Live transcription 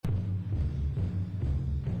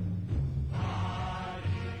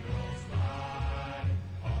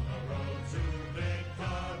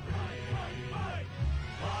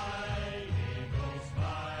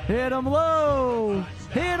Hit 'em low.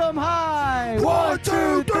 Hit 'em high. 1,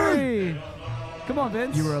 2, 3. Come on,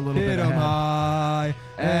 Vince. You were a little Hit bit 'em ahead. high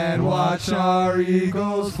and watch our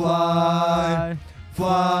eagles fly.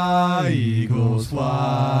 Fly, eagles,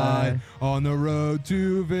 fly on the road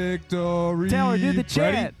to victory. Taylor, do the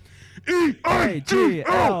chant. E-A-G-L-E-S.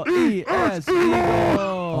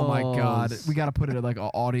 Oh my God, we got to put it like an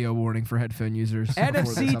audio warning for headphone users. before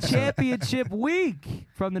this NFC episode. Championship Week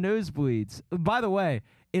from the Nosebleeds. By the way,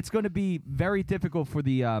 it's going to be very difficult for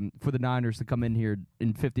the Niners to come in here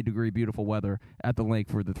in 50-degree beautiful weather at the link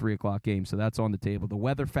for the 3 o'clock game. So that's on the table. The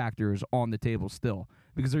weather factor is on the table still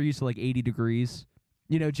because they're used to like 80 degrees.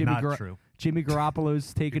 You know, Jimmy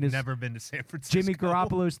Garoppolo's taking his Never been to San Francisco. Jimmy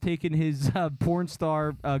Garoppolo's taking his porn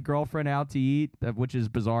star girlfriend out to eat, which is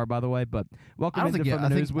bizarre, by the way. But welcome into From the I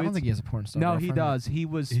don't Nosebleeds. think he has a porn star. No, he girlfriend. does.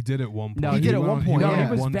 He did at one point. No, he did at one point. No, yeah.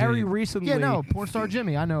 he was one very date. recently. Yeah, no, porn star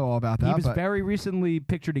Jimmy. I know all about that. He was but very recently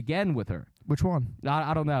pictured again with her. which one?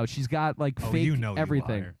 I don't know. She's got like Oh, fake you know, you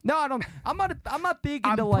everything. liar. No, I don't. I'm not big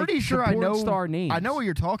into I'm like pretty sure the I porn know star names. I know what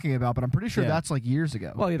you're talking about, but I'm pretty sure Yeah. that's like years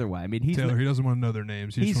ago. Well, either way, I mean, he's Taylor, he doesn't want to know their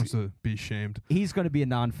names. He he's- just wants to be shamed. he's going to be a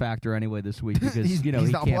non-factor anyway this week because He's he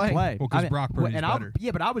not can't playing. play. Well, 'cause Brock Purdy's and better. yeah,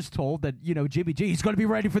 but I was told that Jimmy G he's going to be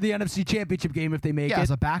ready for the NFC Championship game if they make yeah, it. as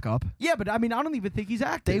a backup, Yeah, but I mean, I don't even think he's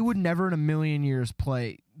active. they would never in a million years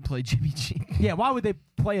play Jimmy G. Yeah, why would they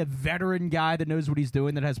play a veteran guy that knows what he's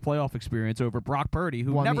doing that has playoff experience over Brock Purdy,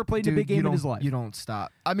 who Well, I never mean, played dude, in a big you game in don't- his life? You don't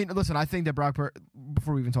stop. I mean, listen, I think that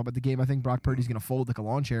before we even talk about the game, I think Brock Purdy's going to fold like a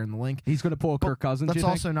lawn chair in the link. He's going to pull a Kirk Cousins. Let's you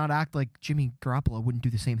think? also not act like Jimmy Garoppolo wouldn't do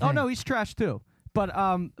the same thing. Oh no, he's trash too. But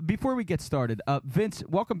before we get started, Vince,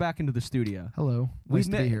 welcome back into the studio. Hello. Nice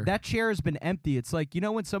to be here. That chair has been empty. It's like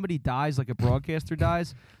when somebody dies, like a broadcaster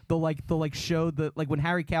dies, they'll show like when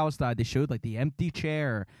Harry Kalas died, they showed like the empty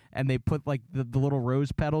chair and they put like the little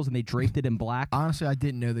rose petals and they draped it in black. Honestly, I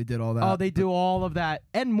didn't know they did all that. Oh, they do all of that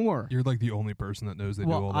and more. You're like the only person that knows they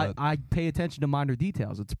do all that. I pay attention to minor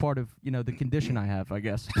details. It's part of the condition I have, I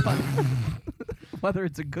guess. Whether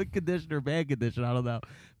it's a good condition or bad condition, I don't know.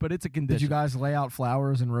 But it's a condition. Did you guys lay out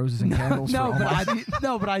flowers and roses and candles? No, for but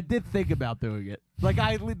all my- I did think about doing it. Like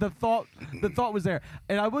the thought was there,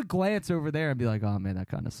 and I would glance over there and be like, "Oh man, that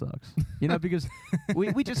kind of sucks," because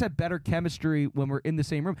we just have better chemistry when we're in the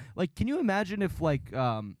same room. Like, can you imagine if like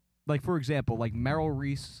for example, like Merrill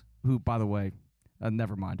Reese, who by the way,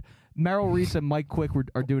 never mind, Merrill Reese and Mike Quick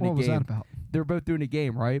are doing what a was game. that about? They're both doing a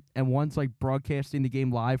game, right? And one's like broadcasting the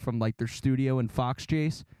game live from like their studio in Fox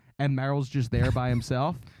Chase, and Merrill's just there by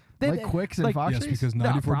himself. Like Quicks and like- Fox Yes, Chase? because No,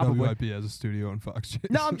 94 probably. WIP has a studio on Fox Chase.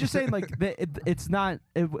 No, I'm just saying, like, it's not.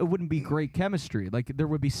 It wouldn't be great chemistry. Like, there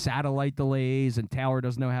would be satellite delays, and Taylor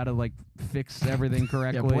doesn't know how to like fix everything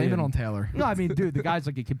correctly. Yeah, blame it and- on Taylor. No, I mean, dude, the guy's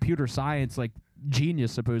like a computer science like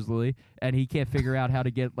genius supposedly, and he can't figure out how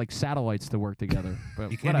to get like satellites to work together.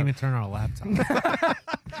 But You can't even turn on a laptop.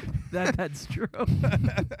 that's true,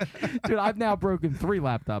 dude. I've now broken 3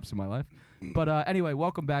 laptops in my life. But anyway,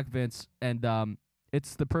 welcome back, Vince, and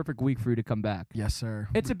it's the perfect week for you to come back. Yes, sir.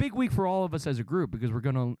 It's a big week for all of us as a group because we're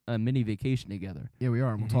going on a mini vacation together. Yeah, we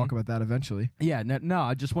are, and we'll talk about that eventually. Yeah, no,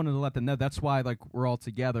 I just wanted to let them know. That's why, like, we're all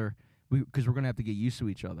together because we're gonna have to get used to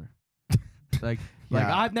each other. Like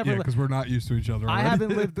Yeah. I've never. Yeah, because we're not used to each other I already.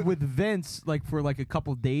 haven't lived with Vince like for like a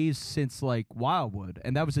couple days since like Wildwood,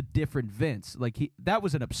 and that was a different Vince. Like that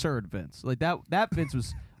was an absurd Vince. Like that Vince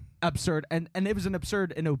was absurd, and it was an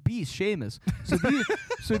absurd and obese Seamus.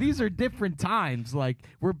 So these are different times. Like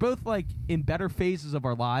we're both like in better phases of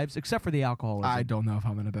our lives, except for the alcoholism. I don't know if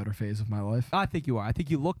I'm in a better phase of my life. I think you are. I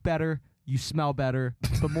think you look better. You smell better,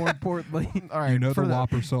 but more importantly, All right, You know for the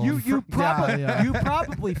Whopper song. you probably yeah. you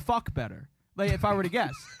probably fuck better. Like if I were to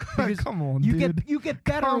guess, because Come on, you dude. get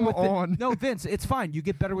better Come with on. No, Vince, it's fine. You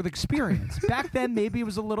get better with experience. Back then, maybe it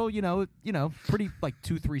was a little, pretty like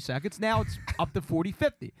 2-3 seconds. Now it's up to 40,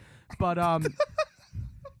 50. But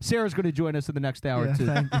Sarah's going to join us in the next hour Yeah,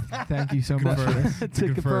 to thank you so much for this.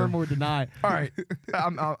 to confirm or deny. All right,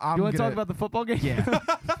 I'm You want to talk gonna- about the football game? Yeah.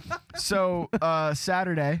 So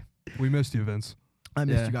Saturday, We missed you, Vince. I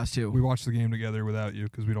missed Yeah. you guys too. We watched the game together without you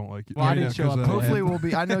because we don't like you. Well, I didn't show 'cause, up. Hopefully we'll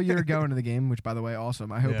be. I know you're going to the game, which by the way,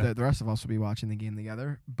 awesome. I hope Yeah. that the rest of us will be watching the game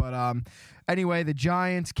together. But anyway, the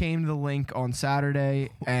Giants came to the link on Saturday,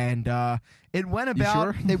 and it went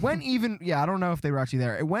about. sure? It went even. Yeah, I don't know if they were actually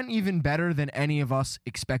there. It went even better than any of us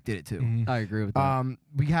expected it to. Mhm. I agree with that.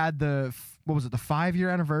 We had the what was it? The 5-year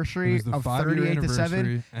It anniversary was the of 5-year 38-7.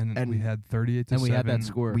 anniversary, and we had 38-7. and we had that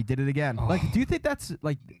score. We did it again. Oh. Like, do you think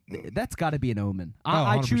that's got to be an omen? Oh,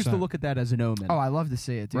 I choose to 100%. look at that as an omen. Oh, I love to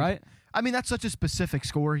see it, dude. right? I mean, that's such a specific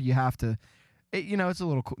score. You have to. it's a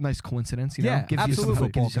little nice coincidence. Yeah, gives you some absolutely.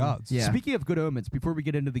 Football gives you some- gods. Yeah. Speaking of good omens, before we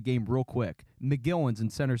get into the game real quick, McGillen's in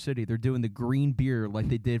Center City, they're doing the green beer like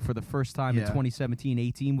they did for the first time in Yeah.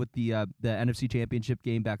 2017-18 with the NFC Championship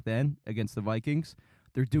game back then against the Vikings.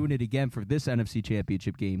 They're doing it again for this NFC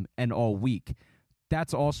Championship game and all week.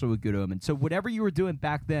 That's also a good omen. So whatever you were doing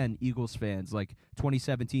back then, Eagles fans, like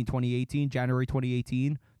 2017, 2018, January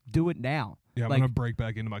 2018, do it now. Yeah, I'm Like- gonna break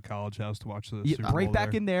back into my college house to watch the Yeah, Super break Bowl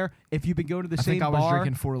back there. in there. If you've been going to the I same think I was bar,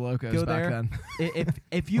 drinking Four Locos go back there. then.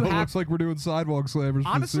 if you Oh, it have looks like we're doing sidewalk slammers. for the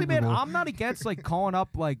honestly, Super man, Bowl. I'm not against like calling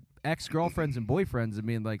up like ex-girlfriends and boyfriends and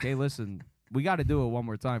being like, hey, listen, we got to do it one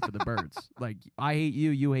more time for the birds. Like, I hate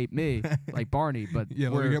you, you hate me, like Barney, but Yeah,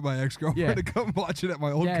 let me we're- get my ex-girlfriend yeah. to come watch it at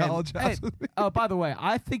my old Yeah, college and- house. hey, oh, by the way,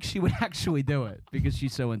 I think she would actually do it because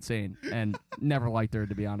she's so insane and never liked her,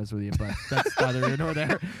 to be honest with you, but that's neither here nor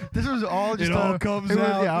there. This was all just all comes it was,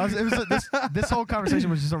 out. Yeah, this whole conversation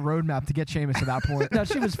was just a roadmap to get Seamus to that point. No,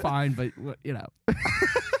 she was fine, but,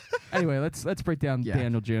 Anyway, let's break down Yeah.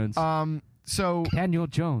 Daniel Jones. So Daniel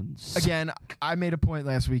Jones. again, I made a point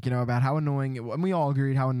last week, about how annoying it was, and we all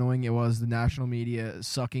agreed how annoying it was, the national media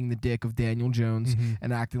sucking the dick of Daniel Jones Mhm.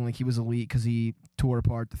 and acting like he was elite because he tore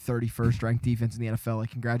apart the 31st ranked defense in the NFL. Like,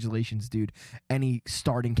 congratulations, dude. Any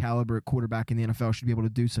starting caliber quarterback in the NFL should be able to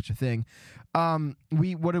do such a thing.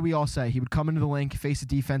 What did we all say? He would come into the link, face a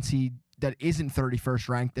defense that isn't 31st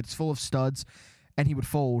ranked, that's full of studs, and he would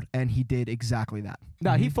fold, and he did exactly that.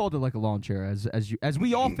 No, he folded like a lawn chair, as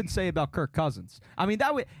we often say about Kirk Cousins. I mean,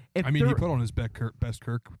 that would. If I mean, he there- put on his best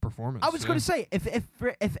Kirk performance. I was going to say,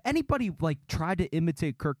 if anybody like tried to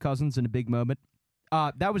imitate Kirk Cousins in a big moment,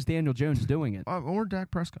 that was Daniel Jones doing it. Or Dak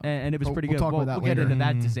Prescott. And it was pretty we'll good. talk We'll, about that we'll get later. into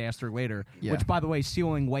that Mhm. disaster later, Yeah. which, by the way,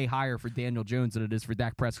 ceiling way higher for Daniel Jones than it is for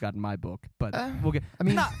Dak Prescott in my book. But we'll get. I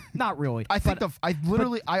mean, not really. I think but, I but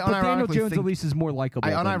Daniel unironically Jones think, at least is more likable.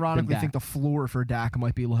 I than unironically Dak. think the floor for Dak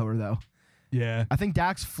might be lower though. Yeah. I think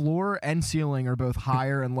Dak's floor and ceiling are both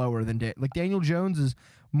higher and lower than like Daniel Jones is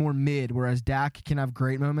more mid, whereas Dak can have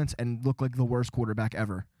great moments and look like the worst quarterback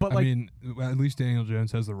ever. But I like, mean, at least Daniel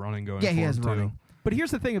Jones has the running going. Yeah, he for has him, running. too. but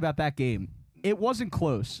here's the thing about that game. It wasn't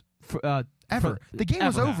close. Ever. The game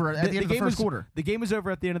was ever. over at the end of the game first was- quarter. The game was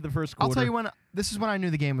over at the end of the first quarter. I'll tell you when. This is when I knew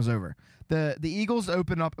the game was over. The Eagles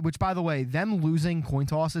open up, which by the way, them losing coin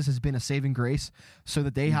tosses has been a saving grace, so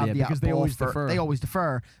that they have Yeah, the because they ball always fir- defer. They always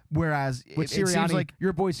defer. Whereas Which it seems Sirianni, like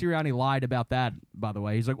your boy Sirianni lied about that, by the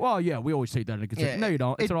way. He's like, well, yeah, we always take that into consideration. Yeah, No, you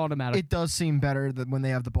don't. It's an automatic. it does seem better that when they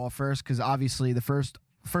have the ball first, because obviously the first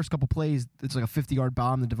couple plays, it's like a 50-yard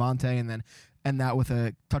bomb to Devontae, and that with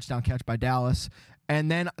a touchdown catch by Dallas. And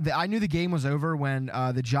then I knew the game was over when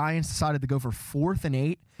the Giants decided to go for 4th and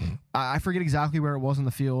 8. I forget exactly where it was on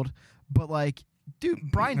the field, but like, dude,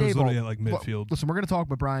 Brian It was Daboll. literally at like midfield. Listen, we're going to talk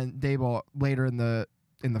about Brian Daboll later in the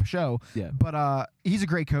show. Yeah. But he's a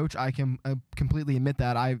great coach. I can completely admit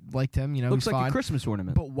that. I liked him. Looks he's like fine. a Christmas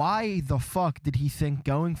ornament. But why the fuck did he think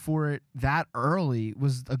going for it that early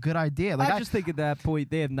was a good idea? Like I just think at that point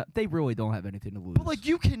they really don't have anything to lose. but like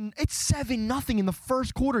it's 7-0 in the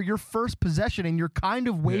first quarter, your first possession, and you're kind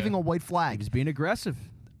of waving Yeah. a white he flag. was being aggressive.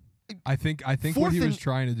 I think what Fourth he was and-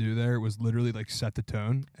 trying to do there was literally like set the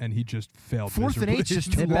tone, and he just failed. 4th and miserably. 8's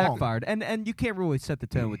just too It long. backfired, and you can't really set the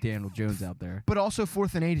tone with Daniel Jones out there. But also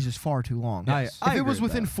 4th and 8 is just far too long. Yes. I If it agree was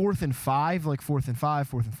with within that. 4th and 5, like 4th and 5,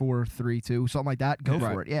 4th and 4, 3, 2, something like that, go Yeah.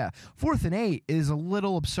 for Right. it. Yeah. 4th and 8 is a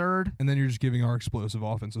little absurd. And then you're just giving our explosive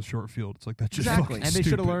offense a short field. It's like that's just Exactly. fucking And they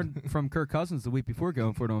should have stupid. learned from Kirk Cousins the week before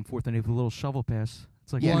going for it on 4th and 8 with a little shovel pass.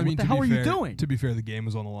 It's like, Yeah, well, I mean, what the to hell be are fair, you doing? To be fair, the game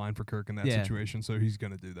was on the line for Kirk in that Yeah. situation, so he's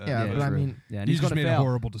gonna do that. Yeah, but I true. mean, yeah, and he he's just going made to a fail.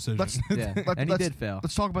 horrible decision. Let's- Yeah, and he let's- did fail.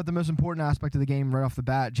 Let's talk about the most important aspect of the game right off the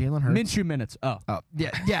bat. Jalen Hurts. Minshew minutes. Oh,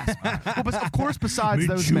 Yes. Well, but of course, besides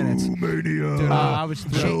those minutes, Mania. I was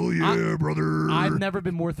thrilled. brother! I've never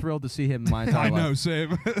been more thrilled to see him in my entire I life. know,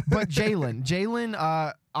 same. but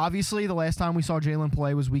Jalen, obviously the last time we saw Jalen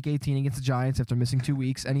play was Week 18 against the Giants after missing 2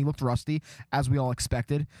 weeks, and he looked rusty, as we all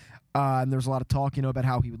expected. And there was a lot of talk, about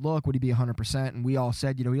how he would look. Would he be 100%? And we all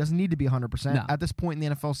said, he doesn't need to be 100%. No. At this point in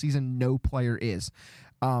the NFL season, no player is.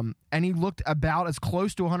 And he looked about as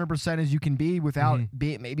close to 100% as you can be without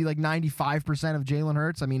being maybe like 95% of Jalen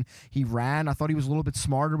Hurts. I mean, he ran. I thought he was a little bit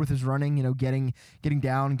smarter with his running, getting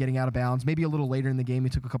down, getting out of bounds. Maybe a little later in the game, he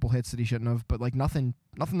took a couple hits that he shouldn't have, but like nothing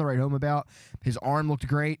to write home about. His arm looked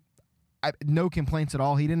great. No complaints at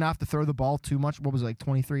all. He didn't have to throw the ball too much. What was it, like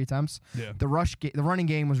 23 attempts? Yeah. The running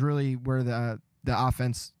game was really where the the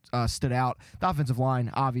offense stood out. The offensive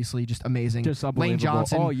line, obviously, just amazing. Just Lane unbelievable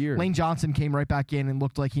Johnson all year. Lane Johnson came right back in and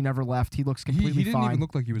looked like he never left. He looks completely He didn't fine. even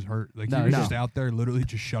look like he was hurt. Like No, he was no. just out there, literally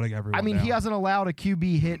just shutting everyone. I mean, down. he hasn't allowed a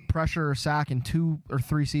QB hit, pressure, or sack in 2 or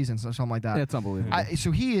 3 seasons or something like that. It's unbelievable.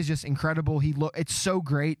 So he is just incredible. It's so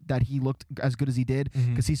great that he looked as good as he did Mhm.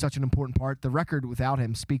 because he's such an important part. The record without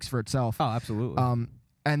him speaks for itself. oh, absolutely.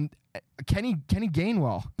 And Kenny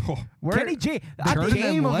Gainwell. Oh, Kenny G, the turning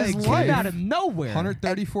game them of his legs, life. came out of nowhere.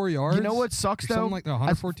 134 yards. You know what sucks Or though? something like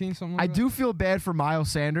 114, something like I that. do feel bad for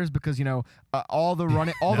Miles Sanders because all the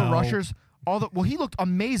running, the No. rushers, he looked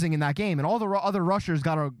amazing in that game, and all the other rushers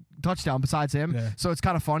got a touchdown besides him. Yeah. So it's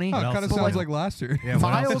kind of funny. Oh, it What kind of else is sounds new? like last year. Yeah,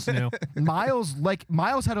 what else is new?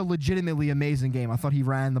 Miles had a legitimately amazing game. I thought he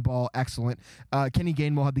ran the ball excellent. Kenny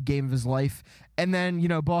Gainwell had the game of his life. And then,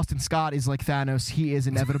 Boston Scott is like Thanos. He is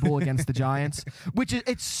inevitable against the Giants, which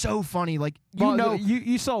it's so funny. Like,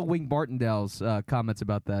 you saw Wing Martindale's comments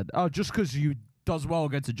about that. Oh, just because you does well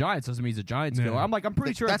against the Giants doesn't mean he's a Giants Yeah. killer. I'm like, I'm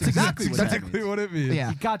pretty sure That's that's exactly what that exactly means. what it means. yeah.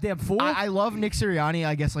 You goddamn fool. I love Nick Sirianni,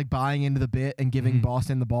 I guess, like buying into the bit and giving Mhm.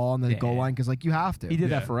 Boston the ball on the Yeah. goal line because, like, you have to. he did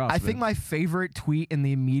Yeah. that for us. I think man. my favorite tweet in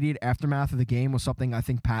the immediate aftermath of the game was something I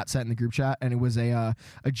think Pat sent in the group chat, and it was a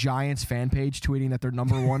Giants fan page tweeting that their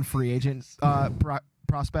number one free agent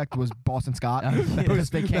prospect was Boston Scott because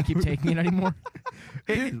they can't keep taking it anymore.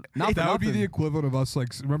 Dude, not That would be the nothing. equivalent of us. Like,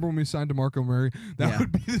 remember when we signed DeMarco Murray? That Yeah.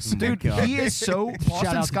 would be the same. Dude, Dude, he is so Shout Boston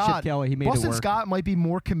out to Chip Scott. Kelly. He made it Boston work. Scott might be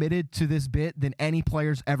more committed to this bit than any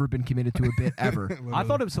player's ever been committed to a bit ever. I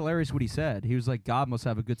thought it was hilarious what he said. He was like, God must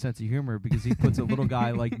have a good sense of humor because he puts a little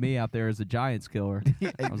guy like me out there as a Giants killer.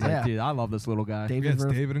 I was Yeah. like, dude, I love this little guy. Yeah, David it's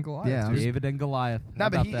Verf- David and Goliath. Yeah. dude. David and Goliath. No, How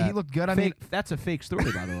but about he that? looked good. I mean, That's a fake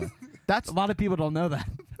story, by the way. that's A lot of people don't know that.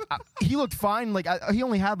 he looked fine. Like he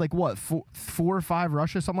only had like what 4 or 5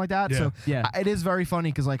 rushes, something like that. Yeah. So Yeah. it is very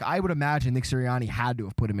funny because like I would imagine Nick Sirianni had to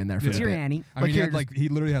have put him in there for Yeah. the bit. Sirianni. I Like, mean, here, he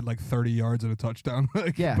literally had like 30 yards and a touchdown.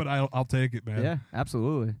 Like, Yeah. But I'll take it, man. Yeah,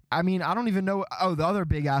 absolutely. I mean, I don't even know. Oh, the other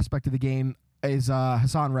big aspect of the game is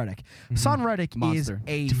Hassan Reddick. Hassan Reddick is Monster.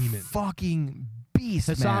 a Demon. fucking beast,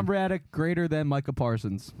 Hassan man. Reddick greater than Micah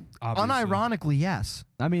Parsons. Obviously. Unironically, yes.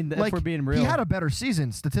 I mean, if we're being real. he had a better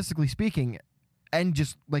season statistically speaking, and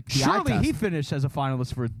just like the eye Surely test. he finished as a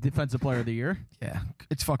finalist for Defensive Player of the Year. Yeah,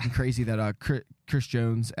 it's fucking crazy that Chris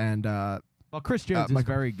Jones and Well, Chris Jones is Micah-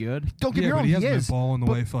 very good. don't get Yeah, me wrong, but he hasn't is. been balling the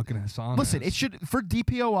but way fucking Hassan Listen, has. it should for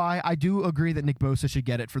DPOI. I do agree that Nick Bosa should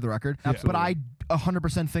get it for the record, but I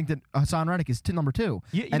 100% think that Hassan Reddick is number 2.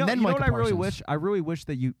 You And know, then you know Micah what I really Parsons. wish? I really wish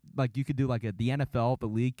that you could do like the NFL, the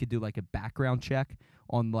league could do like a background check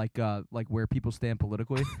on like where people stand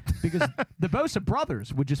politically, because the Bosa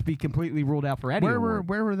brothers would just be completely ruled out for any award.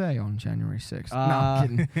 Where were they on January 6th? No, Uh,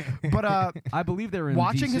 I'm kidding. But I believe they were in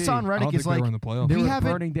watching DC. Hassan I Reddick don't is think they like, were in the playoffs. They we were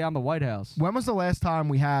haven't- burning down the White House. when was the last time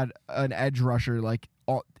we had an edge rusher like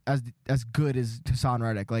as good as Hassan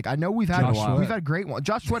Reddick? Like I know we've had Josh Sweat. great ones.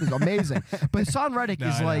 Josh Sweat is amazing, but Hassan Reddick No,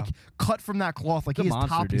 is I like know. cut from that cloth. Like Good he is monster,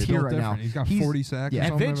 top dude. tier Built right now. different. He's got He's- 40 sacks. yeah. or And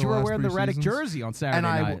something Vince, in you were last wearing the 3 Reddick seasons. jersey on Saturday and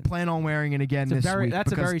I night. plan on wearing it again this week.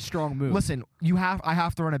 That's a because- very strong move. Listen, I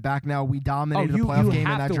have to run it back now. We dominated you the playoff game in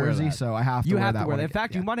have that to wear jersey, that. so I have to you wear have that to wear one that. In again.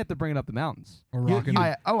 fact, you Yeah. might have to bring it up the mountains. Or You- rocking, you-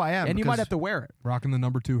 I am. and you might because- have to wear it. rocking the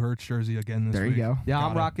number 2 Hurts jersey again this There week. you go. Yeah,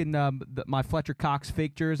 I'm Got it. rocking my Fletcher Cox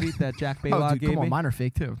fake jersey that Jack Baylock Oh, dude, gave come on, me. mine are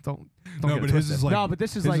fake too. Don't No, get it but his twisted. is like No, but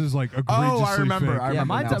this is his like- is like Oh, egregiously I remember. fake. I Yeah, remember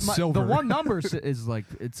mine's now. It's the silver. one number is like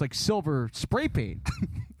it's like silver spray paint.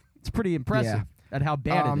 It's pretty impressive at how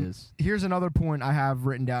bad it is. Here's another point I have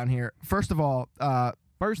written down here. First of all,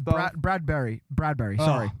 First though, Bradbury. Oh.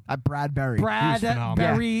 Sorry, Bradbury. phenomenal.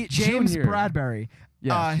 Bradbury James Jr. Bradbury.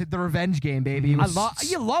 Yes. The revenge game, baby. It I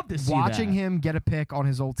was you love to see watching that. him get a pick on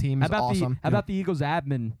his old team How is about awesome. how about the Eagles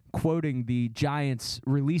admin quoting the Giants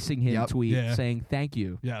releasing him Yep. tweet Yeah. saying thank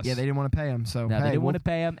you. Yes. Yeah, they didn't want to pay him, so Now, hey, they didn't we'll- want to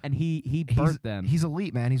pay him, and he he's, burnt them, he's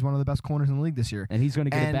elite, man. He's one of the best corners in the league this year. and he's going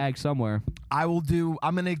to get a and- bag somewhere. I'm gonna I hope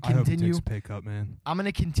he continue. takes a pay cut, man. I'm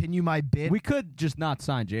gonna continue my bid. We could just not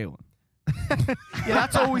sign Jalen. Yeah,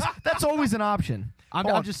 that's always an option.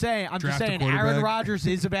 I'm just saying. Draft a Aaron quarterback. Rodgers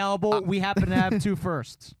is available. We happen to have 2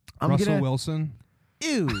 firsts. I'm Russell gonna, Wilson.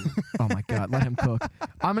 Ew. Oh my God, let him cook.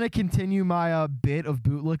 I'm gonna continue my bit of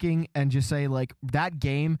bootlicking and just say like that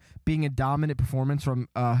game being a dominant performance from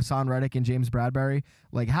Hassan Reddick and James Bradbury.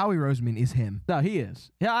 Like Howie Roseman is him. No, he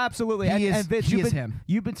is. Yeah, absolutely. He is- and Vince, he you've is been, him.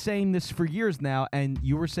 You've been saying this for years now, and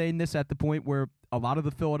you were saying this at the point where a lot of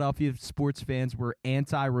the Philadelphia sports fans were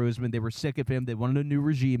anti-Roseman. They were sick of him. They wanted a new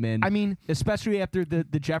regime in. I mean, Especially after the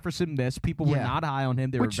Jefferson miss, people were Yeah. not high on him.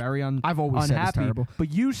 They Which were very I've always said is unhappy. terrible.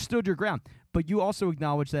 But you stood your ground. but you also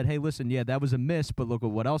acknowledge that, hey, listen, yeah, that was a miss, but look at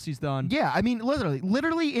what else he's done. Yeah, I mean,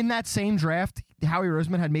 literally in that same draft, Howie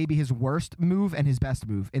Roseman had maybe his worst move and his best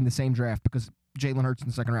move in the same draft because Jalen Hurts in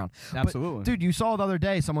the second round. Absolutely. But, dude, you saw the other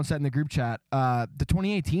day, someone said in the group chat, the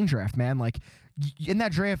 2018 draft, man, like, in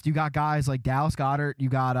that draft, you got guys like Dallas Goedert, you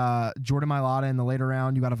got Jordan Mailata in the later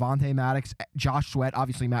round, you got Avonte Maddox, Josh Sweat,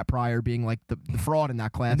 obviously Matt Pryor being like the fraud in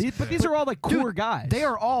that class. But these are all like core guys. They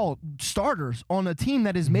are all starters on a team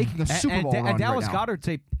that is making a Super Bowl run and Dallas right now.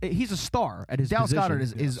 Goedert, he's a star at his Dallas position.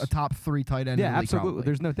 Goedert is a top 3 tight end. Yeah, in the league, absolutely. probably.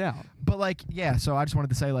 There's no doubt. But like, yeah. So I just wanted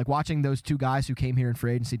to say, like, watching those two guys who came here in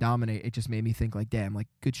free agency dominate, it just made me think, like, damn, like,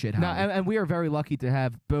 good shit. No, Howie. and we are very lucky to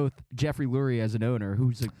have both Jeffrey Lurie as an owner,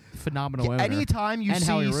 who's a phenomenal owner. Anytime you and see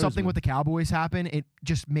Howie something Roseman. with the Cowboys happen, it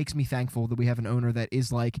just makes me thankful that we have an owner that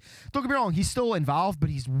is like, don't get me wrong, he's still involved, but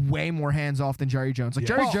he's way more hands off than Jerry Jones. Like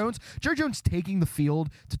Yeah. Jerry Jones taking the field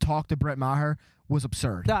to talk to Brett Maher was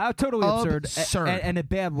absurd. No, totally absurd. Absurd. And a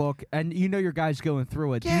bad look. And you know your guy's going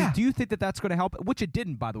through it. Yeah. Do you think that that's going to help? Which it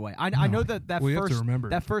didn't, by the way. I know that Well, you have to remember.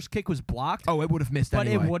 that first kick was blocked, Oh, it would have missed but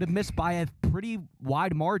anyway. it would have missed by a pretty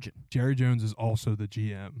wide margin. Jerry Jones is also the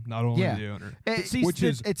GM, not only Yeah. the owner. See, Which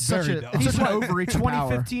is it's very such a dumb. it's He's such an what, overreach of power.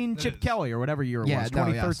 2015 It Chip is. Kelly or whatever year it Yeah, was. no,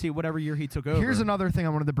 2013, whatever year he took over. Here's another thing I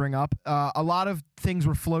wanted to bring up. A lot of things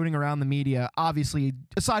were floating around the media. Obviously,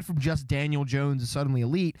 aside from just Daniel Jones is suddenly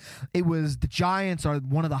elite, it was the Giants are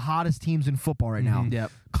one of the hottest teams in football right now.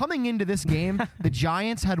 Yep. Coming into this game, the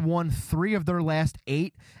Giants had won 3 of their last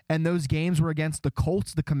 8, and those games were against the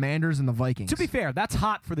Colts, the Commanders, and the Vikings. To be fair, that's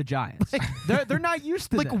hot for the Giants. they're not used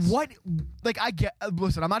to like this. what? Like I get.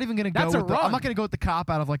 Listen, I'm not even gonna That's go. a With the, run. I'm not gonna go with the cop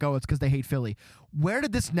out of like, oh, it's because they hate Philly. Where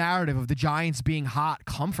did this narrative of the Giants being hot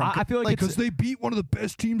come from? I feel like Because they beat one of the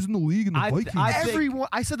best teams in the league in the I- Vikings. I think- everyone.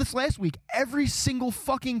 I said this last week. Every single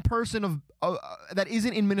fucking person of that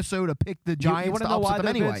isn't in Minnesota picked the Giants You want to to know why upset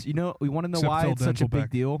them though, anyway. Vince? You know, we want to know Except why Phil it's such a big Denzelbeck.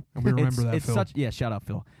 deal. And we remember that, it's Phil. such shout out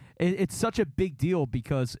Phil. It's such a big deal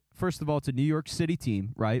because first of all, it's a New York City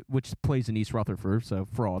team, right? Which plays in East Rutherford, so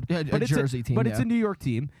fraud. Yeah, a but it's Jersey team, but yeah. it's a New York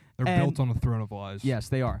team. They're and- built on a throne of lies. Yes,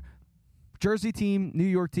 they are. Jersey team, New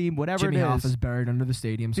York team, whatever Jimmy it Hoff is. is buried under the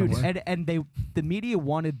stadium Dude, somewhere. and the media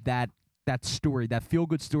wanted that story, that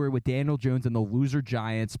feel-good story with Daniel Jones and the loser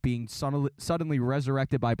Giants being suddenly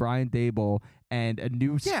resurrected by Brian Daboll and a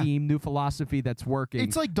new Yeah. scheme, new philosophy that's working.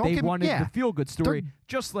 It's like, don't they get wanted yeah. the feel-good story,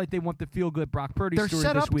 just like they want the feel-good Brock Purdy They're story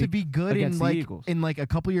set this up week to be good in against the like Eagles. a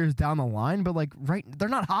couple years down the line, but like they're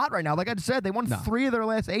not hot right now. Like I just said, they won No. 3 of their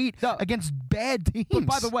last 8 No. against bad teams. But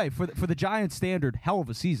by the way, for the Giants standard, hell of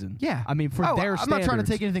a season. Yeah. I mean, for Oh, their I'm not trying to standards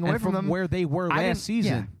take anything away and from them. where they were I didn't- last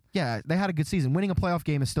season. Yeah, they had a good season. Winning a playoff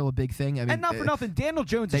game is still a big thing. I mean, And not for nothing, Daniel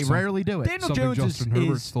Jones they is rarely do it. Daniel Something Jones Justin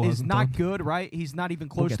Herbert still is hasn't not done. good, right? He's not even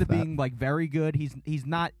close get to to that. being like very good. He's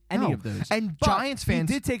not any No. of those. And But Giants fans-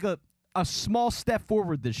 he did take a small step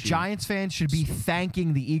forward this year. Giants fans should be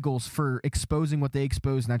thanking the Eagles for exposing what they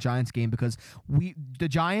exposed in that Giants game because the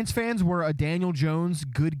Giants fans were a Daniel Jones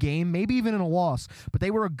good game, maybe even in a loss, but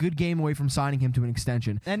they were a good game away from signing him to an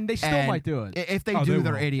extension. and they still And might do it. If they Oh, do, they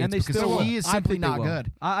they're will. idiots And they because still will. he is I simply think they not will.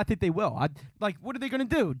 good. I think they will. Like, what are they going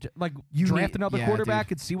to do? Like, You draft need- another yeah, quarterback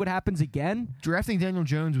dude. and see what happens again? Drafting Daniel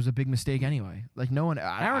Jones was a big mistake anyway. Like no one.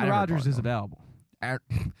 Aaron Rodgers is available.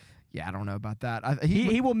 Yeah, I don't know about that.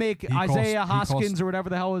 He will make costs- Isaiah he costs- Hoskins or whatever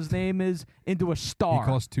the hell his name is into a He star.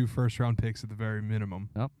 cost 2 first-round picks at the very minimum.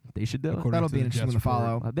 Oh, they should do it. According That'll to be the interesting Jets to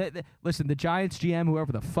follow. report. Listen, the Giants GM,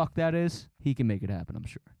 whoever the fuck that is, he can make it happen, I'm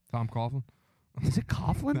sure. Tom Coughlin? Is it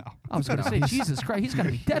Coughlin? No. I was going to say, Jesus Christ, he's got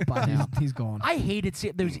to be dead by now. He's gone. I hated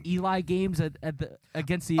seeing those Eli games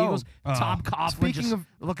against the Eagles. Tom Coughlin Speaking just of-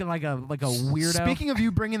 looking like a weirdo. Speaking of you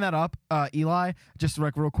bringing that up, Eli, just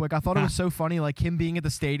like real quick, I thought it was so funny, like him being at the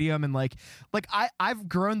stadium and like I've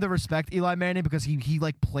grown to respect Eli Manning because he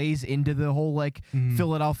like plays into the whole like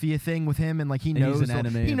Philadelphia thing with him and like he he's knows an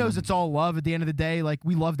enemy he of knows him. it's all love at the end of the day. Like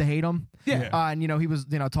we love to hate him. Yeah. And he was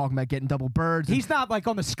talking about getting double birds. and He's not like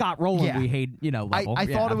on the Scott Rowland Yeah. we hate, level. I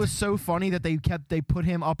Yeah. thought it was so funny that they put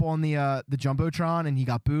him up on the jumbotron and he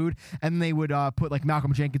got booed, and they would put like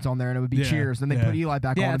Malcolm Jenkins on there and it would be Yeah, cheers. Then they yeah. put Eli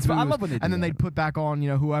back Yeah, on. And it's fun. I booze, love when they do and then that. they'd put back on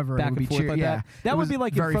whoever back and it would and be forth cheer. like Yeah, that. That It would was be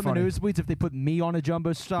like very from funny. the nosebleeds if they put me on a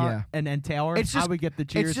jumbo shot Yeah. and Taylor. It's just- I would get the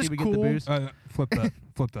cheers, just he would get the cool. boost. Flip that.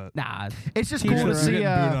 Flip that. Nah, It's just Teach cool their to own. You're see. getting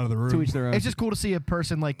booed out of the room. to each their own. It's just cool to see a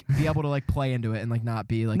person like be able to like play into it and like not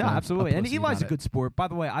be like No, a absolutely. And pussy Eli's about a good sport. By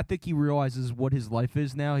the way, I think he realizes what his life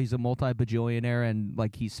is now. He's a multi-bajillionaire and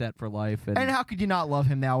like he's set for life. it. And how could you not love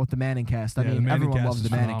him now with the Manning cast? I Yeah, the mean, Manning everyone cast loves the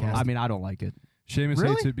is Manning phenomenal. cast. I mean, I don't like it. Seamus Really?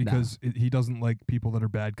 hates it because he doesn't like people that are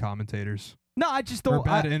bad commentators. No, I just Or don't.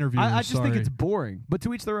 bad I interviewers, just think sorry. it's boring. But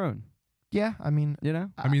to each their own. Yeah, I mean, You know?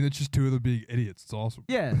 I mean, it's just two of them being idiots. It's awesome.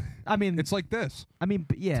 Yeah. I mean, It's like this.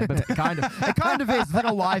 yeah, but kind of. It kind of is. It's like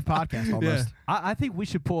a live podcast almost. I think we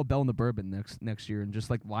should pull a Bell in the Bourbon next year and just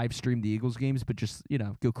like live stream the Eagles games, but just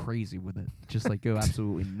go crazy with it. Just like go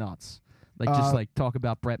absolutely nuts. Like just like talk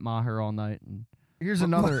about Brett Maher all night. And Here's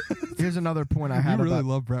another point I had You really about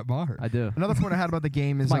love Brett Maher. I do. another point I had about the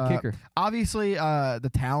game is My kicker. obviously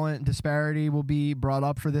the talent disparity will be brought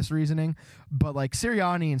up for this reasoning, but like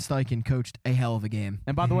Sirianni and Steichen coached a hell of a game.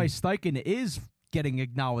 And by the way, Steichen is getting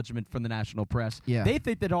acknowledgement from the national press. Yeah. They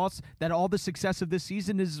think that all the success of this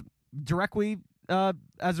season is directly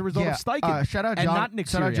as a result of Steichen. Shout out and John, not Nick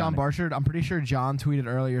shout out John Sirianni. Barchard. I'm pretty sure John tweeted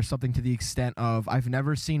earlier something to the extent of, "I've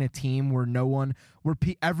never seen a team where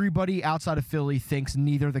everybody outside of Philly thinks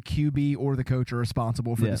neither the QB or the coach are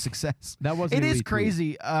responsible for Yeah. the success." That was It an is elite tweet.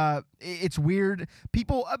 crazy. It's weird.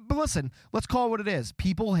 People, but listen, let's call it what it is.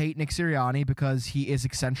 People hate Nick Sirianni because he is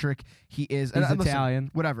eccentric. He is He's listen, Italian.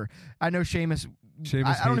 whatever. I know Seamus. Seamus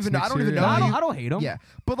I don't hates even know. Nick I don't even know. Sirianni. I don't hate him. Yeah,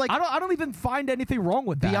 but like I don't even find anything wrong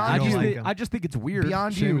with that. Beyond I you. just, Like think, him. I just think it's weird.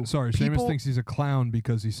 beyond you. Seamus people, thinks he's a clown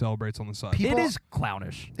because he celebrates on the side. People- It is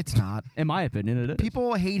clownish. it's not. In my opinion, it is.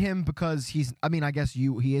 People hate him because he's. I mean, I guess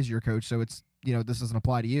he is your coach, so it's this doesn't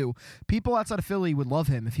apply to you. People outside of Philly would love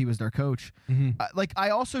him if he was their coach. Mhm. Like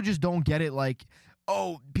I also just don't get it. Like,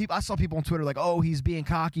 I saw people on Twitter like, he's being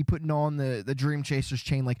cocky, putting on the Dream Chasers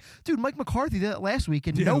chain. Like, dude, Mike McCarthy did that last week,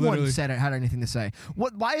 and Yeah, no literally. one had anything to say.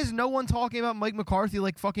 Why is no one talking about Mike McCarthy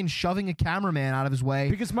like fucking shoving a cameraman out of his way?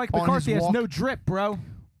 Because Mike on his McCarthy has walk? no drip, bro.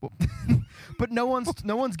 But no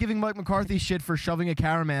one's giving Mike McCarthy shit for shoving a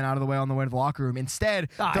cameraman out of the way on the way to the locker room. Instead,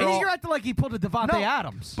 they're all- You're acting like he pulled a Devontae No,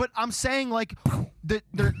 Adams. But I'm saying like there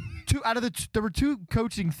were two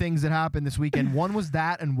coaching things that happened this weekend. One was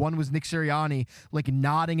that, and one was Nick Sirianni like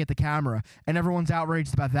nodding at the camera, and everyone's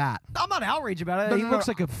outraged about that. I'm not outraged about it. No, He no, looks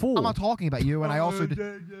no, like a fool. I'm not talking about you, and I also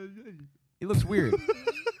He looks weird.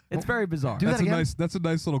 It's very bizarre. Do that That's a again? that's a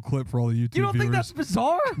nice little clip for all the YouTube You don't viewers. think that's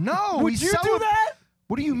bizarre? no. Would he's you do that?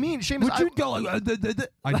 What do you mean, Seamus? Would you go like?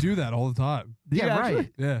 I do that all the time. Yeah, actually?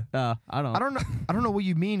 right. Yeah. I don't. I don't know what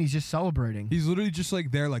you mean. He's just celebrating. He's literally just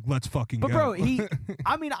like there, like, let's fucking But go. bro,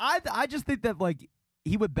 I mean, I just think that like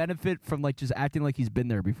he would benefit from like just acting like he's been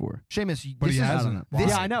there before. Seamus, But this he is, hasn't. This,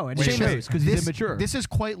 Yeah, I know, and Wait, it shows because he's this, immature. This is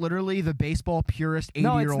quite literally the baseball purist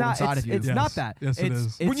no, it's 80-year-old not. inside It's, of you. it's Yes. not that. Yes, it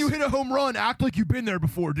is. When you hit a home run, act like you've been there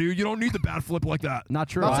before, dude. You don't need the bat flip like that. not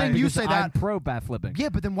true. I'm saying you Because say I'm that- pro bat flipping. Yeah,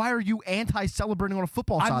 but then why are you anti-celebrating on a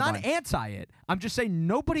football I'm sideline? not anti it. I'm just saying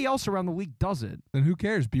nobody else around the league does it. Then who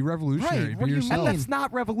cares? Be revolutionary. Right, Be what do you yourself. And mean? that's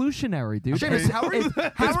not revolutionary, dude. Seamus, how are you?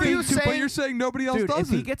 How are you But saying? you're saying nobody else Dude, if does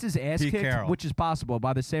he it. gets his ass Pete kicked, Carroll. which is possible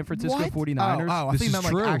by the San Francisco What? 49ers, Oh, I This think is meant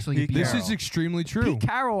like true. actually Pete beat This Carroll. is extremely true. Pete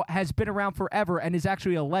Carroll has been around forever and is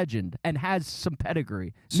actually a legend and has some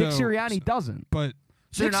pedigree. Nick So- Sirianni doesn't. But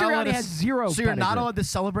So Nick you're not allowed Sirianni to has zero So you're not pedigree. allowed to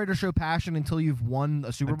celebrate or show passion until you've won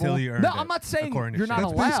a Super Until Bowl. you earned No, it, I'm not saying according to you're not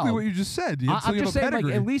Shane. that's basically allowed. what you just said. You I'm you just have a saying, like,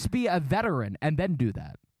 pedigree. at least be a veteran and then do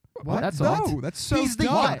that. What? That's no, all. that's so He's the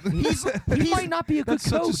dumb. He might not be a good That's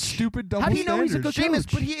such coach. a stupid double How do you know he's a standard. good Seamus,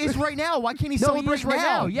 coach? but he is right now. Why can't he No, celebrate he is right now?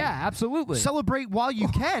 now. Yeah, absolutely. Celebrate while you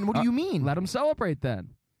can. What do you mean? Let him celebrate then.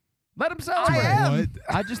 Let him celebrate. am. What?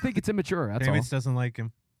 I just think it's immature. That's all. Jameis doesn't like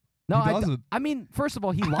him. No, He doesn't. I mean, first of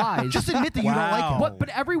all, he lies. Just admit that you don't like him. Wow. But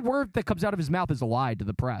every word that comes out of his mouth is a lie to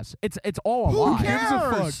the press. It's all a Who lie. cares? gives a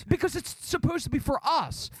fuck? Because it's supposed to be for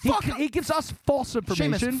us. Fuck. He gives us false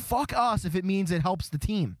information. Seamus, fuck us if it means it helps the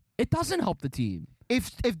team. It doesn't help the team.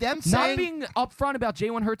 If them Not saying being upfront about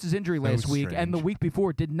Jalen Hurts' injury last was week and the strange. week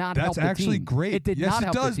before did not help That's the actually team. great. It did yes, not it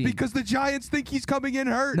help does the team. because the Giants think he's coming in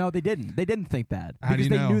hurt. No, they didn't. They didn't think that How do because you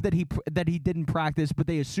they know? knew that he didn't practice, but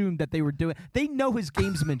they assumed that they were doing. They know his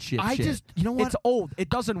gamesmanship. I shit. just, you know what? It's old. It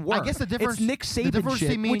doesn't work. I guess the difference, It's Nick Saban the difference shit,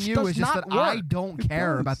 between me which and you does is just not that I work. don't It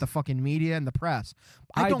care does. about the fucking media and the press.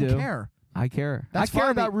 I I don't do. care. I care. That's I care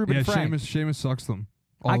fine about that- Ruben yeah, Frank. Seamus sucks them.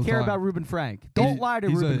 all I the care time. about Ruben Frank. Don't lie to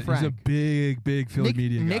He's Ruben a, Frank. He's a big Philly Nick-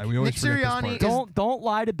 media guy. Nick- We always Nick forget this Sirianni part. is- Don't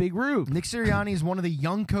lie to Big Rube. Nick Sirianni is one of the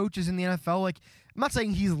young coaches in the NFL. Like, I'm not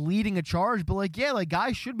saying he's leading a charge, but like, yeah, like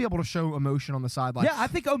guys should be able to show emotion on the sideline. Yeah, I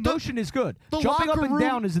think emotion is good. the Jumping up locker and room-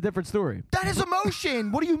 down is a different story. That is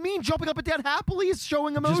emotion. What do you mean jumping up and down happily is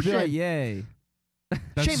showing emotion? Just be like, yay.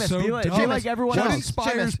 That's Seamus, so be like, dumb. be like everyone What else.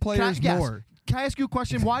 inspires Seamus, players can I- yes. more? can I ask you a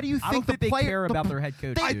question? Why do you I don't think the they player care about their head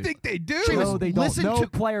coach. I dude. think they do. Seamus, No, they don't. listen No to-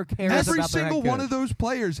 player cares Every about their head single one coach. of those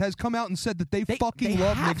players has come out and said that they They fucking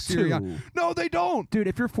have love Nick to. Sirianni. No, they don't. Dude,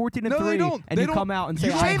 if you're 14 and No, 3 they don't. and They you don't. come out and say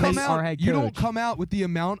You I don't hate come our out. head coach, You don't come out with the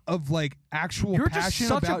amount of like actual you're just passion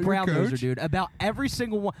such about a brown your noser, coach. dude. About every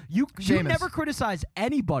single one. You Seamus. never criticize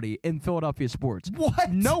anybody in Philadelphia sports.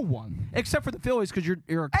 What? No one, except for the Phillies, because you're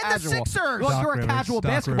a And the casual. Sixers. Well, Doc you're a Rivers. casual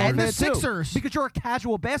Doc basketball Rivers. fan And the too. Sixers. Because you're a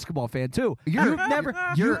casual basketball fan too. You're You've never.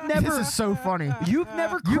 This is so funny. You've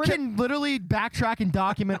never. You can literally backtrack and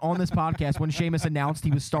document on this podcast when Seamus announced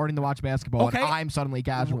he was starting to watch basketball, Okay. and I'm suddenly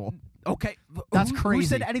casual. Okay, That's who crazy.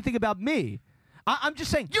 said anything about me? I'm just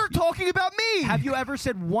saying. You're talking about me. Have you ever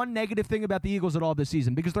said one negative thing about the Eagles at all this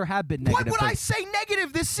season? Because there have been What negative would I things. say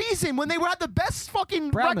negative this season when they were at the best fucking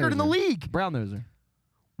Brown record in the noser. league? Brown noser.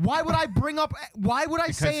 Why would I bring up? Why would I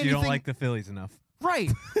Because say anything? you don't like the Phillies enough.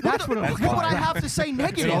 Right. That's what it was. What would I have to say It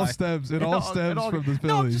negative? all stems. It all stems from the Phillies.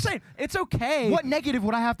 No, I'm just saying it's okay. What negative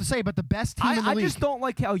would I have to say about the best team in the I league? just don't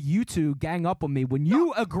like how you two gang up on me when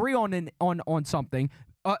you agree on something.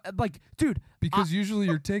 Like, dude. Because usually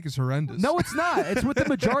your take is horrendous. No, it's not. It's what the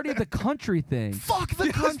majority of the country thinks. Fuck the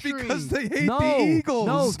Yes, country. because they hate No, the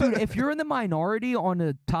Eagles. no, dude. If you're in the minority on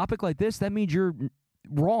a topic like this, that means you're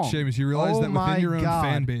wrong. Seamus, you realize Oh that my within your own God.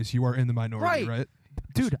 fan base, you are in the minority, Right. right?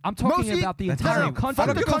 Dude, I'm talking Most about the That's entire right. country. I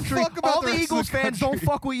don't the give a country. fuck about All the the rest of Eagles the fans don't country.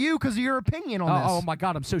 fuck with you because of your opinion on this. Oh my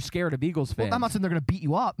God, I'm so scared of Eagles fans. Well, I'm not saying they're gonna beat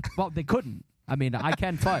you up. Well, they couldn't. I mean, I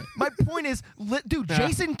can fight. My point is, dude,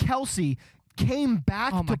 Jason Kelsey came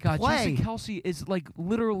back Oh my to God, play. Jason Kelsey is like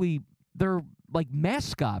literally their like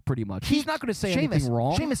mascot, pretty much. He's not going to say Seamus, anything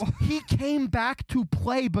wrong. Seamus, he came back to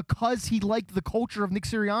play because he liked the culture of Nick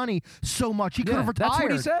Sirianni so much. He could have retired. That's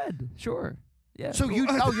what he said. Sure. Yeah. So you're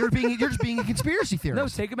just being a conspiracy no,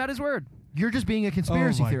 theorist. take him at his word. You're just being a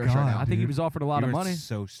conspiracy my theorist right God. now. I think he dude. was offered a lot You of were money.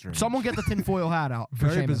 so strange. Someone get the tinfoil hat out. For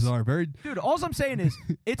Very Seamus. bizarre. Very. Dude, all I'm saying is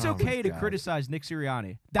it's Oh okay my to God. criticize Nick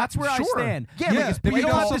Sirianni. That's where Sure. I stand. Yeah, like his if he play you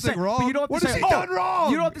don't does have to something say, wrong, but you don't have what to has say, he done wrong?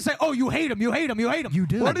 You don't have to say, oh, you hate him, you hate him, you hate him. You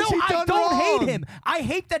do. What No, has he I done don't wrong? hate him. I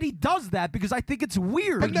hate that he does that because I think it's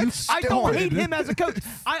weird. But that's I don't stupid. hate him as a coach.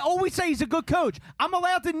 I always say he's a good coach. I'm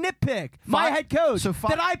allowed to nitpick my head coach so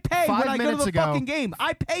that I pay 5 when I go to minutes the ago- fucking game.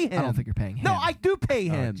 I pay him. I don't think you're paying him. No, I do pay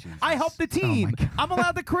him. Jesus. I help the team. God. I'm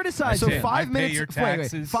allowed to criticize So him. I 5 pay minutes. your wait,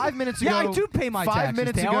 taxes. 5 minutes ago. Yeah, I do pay my 5 taxes,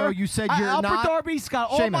 minutes Taylor. ago, you said you're Albert not. Darby's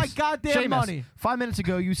got all my Seamus, goddamn Seamus, money. 5 minutes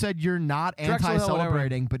ago, you said you're not Drexel Hill,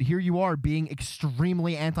 anti-celebrating, but here you are being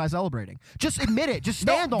extremely anti-celebrating. Just admit it. Just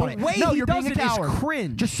No, stand the on it. way No, he you're does being a it is coward.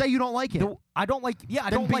 cringe. Just say you don't like it. I don't like. Yeah,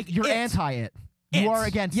 I Then don't be- like. You're it. anti it. You are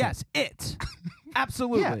against yes, it.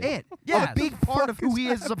 Absolutely. Yeah, it. Yes. A big part of who he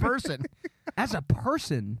is as a person. As a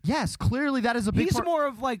person. Yes, clearly that is a big He's part. more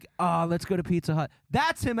of like, let's go to Pizza Hut.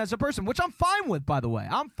 That's him as a person, which I'm fine with, by the way.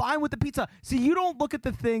 I'm fine with the Pizza Hut. See, you don't look at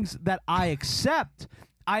the things that I accept.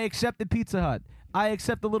 I accept the Pizza Hut. I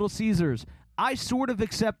accept the Little Caesars. I sort of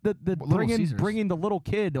accept the Little Caesars? bringing the little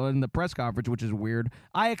kid in the press conference, which is weird.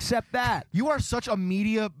 I accept that. You are such a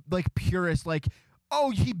media purist.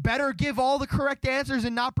 Oh, he better give all the correct answers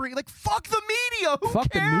and not bring fuck the media. Who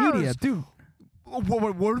Fuck cares? the media, dude.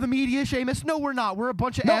 We're the media, Seamus? No, we're not. We're a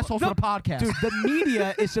bunch of assholes no, for the podcast. Dude, the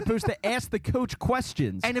media is supposed to ask the coach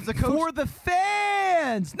questions. And if the coach- for the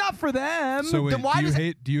fans, not for them. So wait, then why does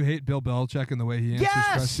do you hate Bill Belichick and the way he answers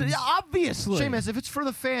yes, questions? obviously. Seamus, if it's for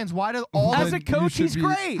the fans, why do all As the, a coach, should he's be-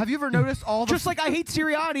 great. have you ever noticed all the Just like I hate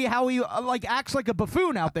Sirianni, how he acts like a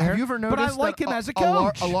buffoon out there. Have you ever noticed but I like that him as a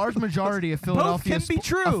coach. A large majority of Philadelphia can be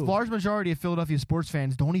true. A large majority of Philadelphia sports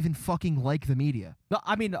fans don't even fucking like the media. No,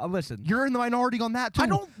 I mean, listen. You're in the minority on that too. I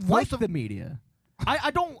don't Most like of- the media.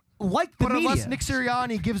 I don't like the But media. unless Nick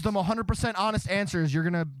Sirianni gives them 100% honest answers, you're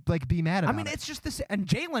gonna be mad I about mean, it. it's just this. And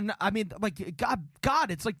Jalen, I mean,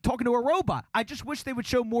 God, it's like talking to a robot. I just wish they would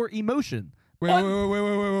show more emotion. Wait.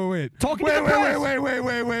 Talking wait, to the press.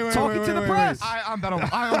 wait. Talking to the press.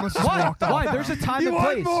 I almost just Why? walked out. Why? There's a time You and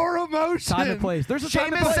want place. more emotion. Time and place. There's a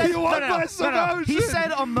time and Seamus place. said, You want less emotion. He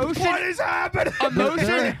said emotion. What is happening?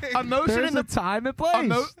 Emotion. Emotion There's in a the time and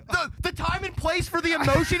place. the time and place for the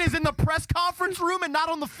emotion is in the press conference room and not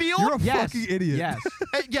on the field. You're a Yes. fucking idiot. Yes.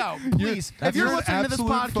 Hey, yo, please. If you're you're an listening to this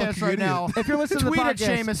absolute podcast fucking right idiot. now, If you're listening to the tweet at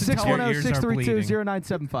podcast, Seamus and tell him- Your ears are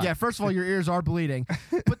 610-632-0975. yeah, first of all, your ears are bleeding.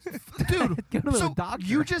 But, dude, Go to the so doctor.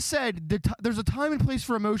 you just said there's a time and place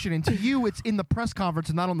for emotion, and to you, it's in the press conference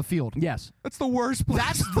and not on the field. Yes. That's the worst place.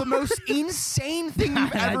 That's the most insane thing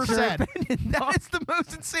you've ever That's your said. opinion, That is the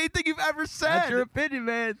most insane thing you've ever said. That's your opinion,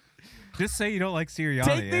 man. Just say you don't like Sirianni,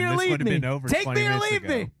 Take me and or this leave would have me. been over Take 20 me or minutes leave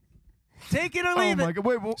ago. me. Take it or Oh leave my it. God.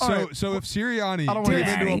 Wait, well, all right. So if Sirianni I don't wanna came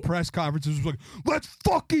hear into a it. press conference and was like, "Let's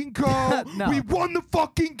fucking go, No. we won the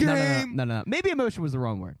fucking game." No. Maybe emotion was the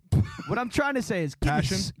wrong word. What I'm trying to say is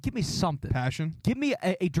Passion? give me something. Passion. Give me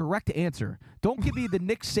a direct answer. Don't give me the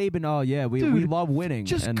Nick Saban, oh, yeah, we Dude, love winning.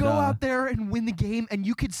 Just and, go out there and win the game, and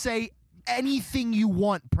you could say anything you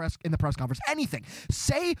want in the press conference. Anything.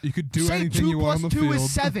 Say You could do say anything 2 you want on plus the 2 field.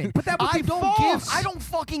 is 7. But that would I be don't false. I don't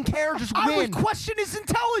fucking care. Just I win. would question his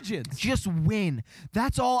intelligence. Just win.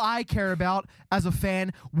 That's all I care about as a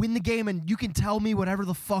fan. Win the game, and you can tell me whatever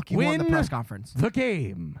the fuck you want in the Win press conference. The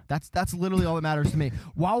game. That's literally all that matters to me.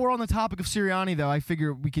 While we're on the topic of Sirianni, though, I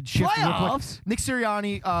figure we could shift real quick. Playoffs? Nick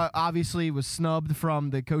Sirianni obviously was snubbed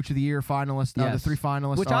from the Coach of the Year finalist. The Yes. 3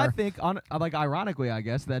 finalists Which are I think, ironically, I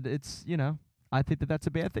guess, that it's, I think that that's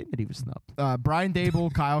a bad thing that he was snubbed. Brian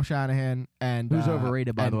Dable, Kyle Shanahan, and Who's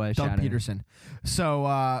overrated, by the and way, Doug Shanahan. Peterson.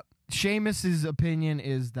 So Seamus's opinion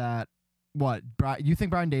is that you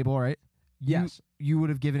think Brian Dable, right? Yes. You would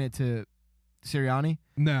have given it to Sirianni?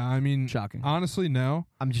 No, I mean, Shocking. honestly, no.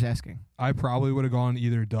 I'm just asking. I probably would have gone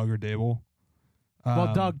either Doug or Dable.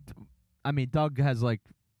 Well, Doug has like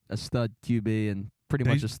a stud QB and pretty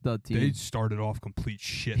They- much a stud team. They started off complete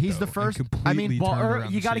shit. He's though, the first- And I mean, completely turned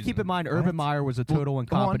around you the got to keep season. in mind, Urban Meyer was a total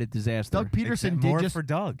incompetent disaster. Doug Peterson Except did more just for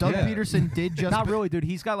Doug. Doug Yeah. Peterson did just Not really, dude.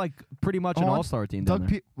 He's got like pretty much an Hold on. all-star team down Doug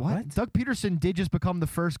there. what? Doug Peterson did just become the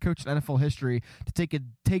first coach in NFL history to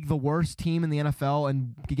take the worst team in the NFL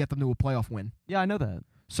and get them to a playoff win. Yeah, I know that.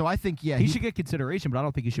 So I think he should get consideration, but I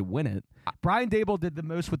don't think he should win it. Brian Dable did the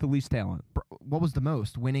most with the least talent. What was the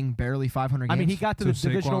most? Winning barely 500 games. I mean, he got to the So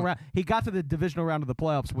divisional Saquon- round. He got to the divisional round of the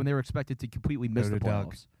playoffs when they were expected to completely miss Go the to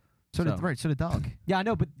Doug. playoffs. So did Doug. Yeah, I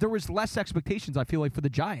know, but there was less expectations. I feel like for the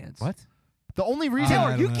Giants. What? The only reason Taylor,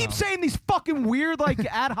 I you don't keep know. saying these fucking weird like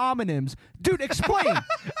ad hominems, dude. Explain,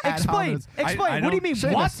 explain. hominems. What do you mean?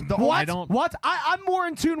 Seamus, What? What? I'm more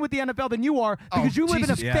in tune with the NFL than you are because you live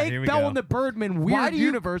Jesus. in a Yeah, fake here we Bell go. and the Birdman Why weird do you-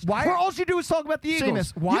 universe why- where all you do is talk about the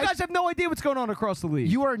Eagles. Seamus, why- You guys have no idea what's going on across the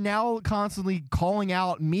league. you are now constantly calling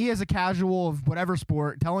out me as a casual of whatever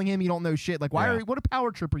sport, telling him you don't know shit. Like, Yeah. what a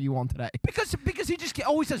power trip are you on today? because he just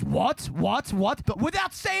always says what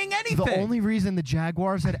without saying anything. The only reason the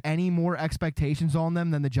Jaguars had any more expectations on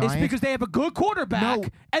them than the Giants is because they have a good quarterback No.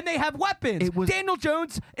 and they have weapons. It was- Daniel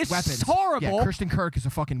Jones is weapons. horrible. Yeah, Christian Kirk is a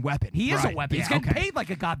fucking weapon. He is Right. a weapon. He's Yeah, getting okay. paid like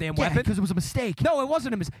a goddamn Yeah, weapon. because it was a mistake. No, it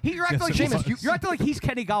wasn't a mistake. You're acting Yes, like it Seamus, was. you're acting like he's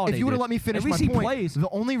Kenny Galladay. If you would have dude. let me finish At least my he point, plays. the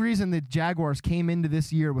only reason the Jaguars came into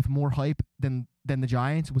this year with more hype than the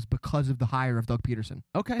Giants was because of the hire of Doug Peterson.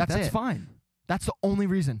 Okay, That's that's it. fine. That's the only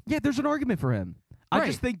reason. Yeah, there's an argument for him. I Right.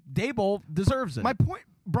 just think Dable deserves it. My point,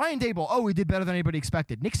 Brian Dable, he did better than anybody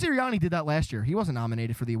expected. Nick Sirianni did that last year. He wasn't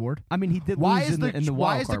nominated for the award. I mean, he did Why lose is in the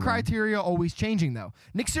why wild is the card round. criteria always changing though?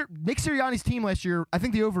 Nick Sirianni's team last year, I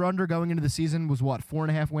think the over/under going into the season was what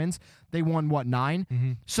 4.5 wins. They won what 9.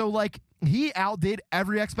 Mm-hmm. So like he outdid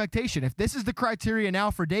every expectation. If this is the criteria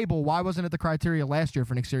now for Dable, why wasn't it the criteria last year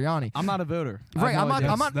for Nick Sirianni? I'm not a voter. I Right, have I'm no not-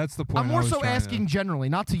 idea. I'm not- That's the point. I'm I more was so trying asking to- generally,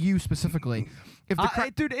 not to you specifically. If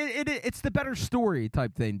the Dude, it's the better story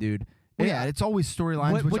type thing, dude. yeah, it's always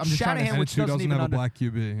storylines, What- which what I'm just trying to. Shanahan- And which it's who doesn't doesn't even have a under- black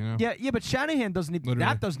QB. You know. Yeah, but Shanahan doesn't even. Literally.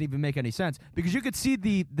 That doesn't even make any sense because you could see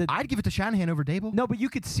the. I'd give it to Shanahan over Dable. No, but you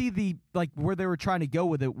could see the where they were trying to go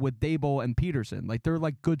with it with Dable and Peterson. Like they're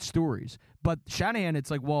like good stories. But Shanahan,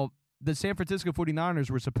 it's like, well, the San Francisco 49ers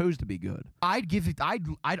were supposed to be good. I'd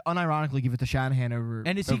unironically give it to Shanahan over.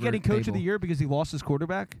 And is he over getting coach of the Dable. year because he lost his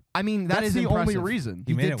quarterback? I mean, That's is the only impressive. reason.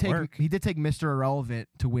 He made did it take, work. He did take Mr. Irrelevant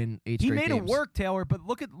to win 8 He straight made games. it work, Taylor. But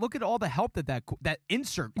look at all the help that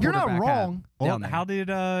insert. You're not quarterback had wrong. Well, down there. how did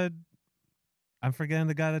I'm forgetting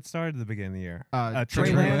the guy that started at the beginning of the year.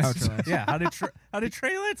 Trey Lance. Oh, Trey Lance. Yeah, how did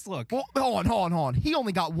Trey Lance look? Well, hold on. He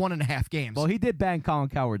only got 1.5 games. Well, he did bang Colin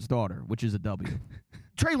Coward's daughter, which is a W.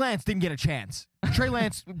 Trey Lance didn't get a chance. Trey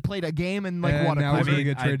Lance played a game and And what? now A he's quarter. going to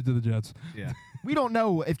get traded to the Jets. Yeah. We don't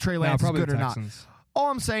know if Trey No, Lance is probably good the or not. Texans. All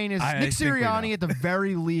I'm saying is I Nick think we Sirianni know. at the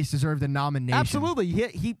very least deserved a nomination. Absolutely,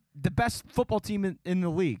 he the best football team in the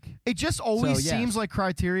league. It just always So, yes. seems like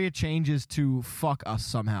criteria changes to fuck us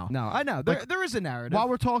somehow. No, I know there is a narrative. While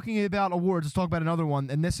we're talking about awards, let's talk about another one,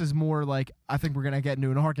 and this is more like I think we're gonna get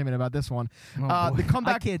into an argument about this one. Oh, boy. The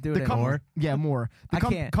comeback, I can't do the it come- anymore. Yeah, more. The I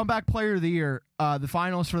can't. comeback player of the year. The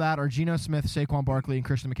finalists for that are Geno Smith, Saquon Barkley, and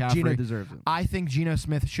Christian McCaffrey. Gino deserves it. I think Geno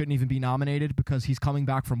Smith shouldn't even be nominated because he's coming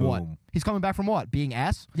back from what? Boom. He's coming back from what? Being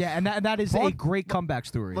ass. Yeah, and that is Hold a on. great comeback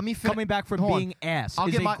story. Let me coming back from hold on. being ass I'll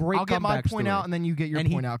is get a my great I'll get my comeback point story. out, and then you get your And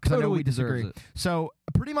he point out because I know totally we disagree. deserves it. So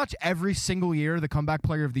pretty much every single year, the comeback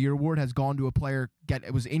player of the year award has gone to a player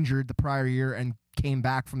it was injured the prior year and came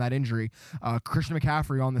back from that injury. Christian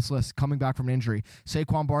McCaffrey on this list coming back from an injury.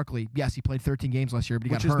 Saquon Barkley, yes, he played 13 games last year, but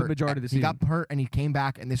he Which got is the hurt. majority of the He season. got hurt and he came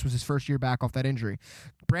back, and this was his first year back off that injury.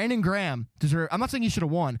 Brandon Graham deserved. I'm not saying he should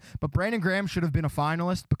have won, but Brandon Graham should have been a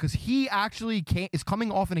finalist because he actually is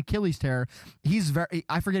coming off an Achilles tear. He's very.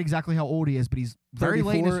 I forget exactly how old he is, but he's very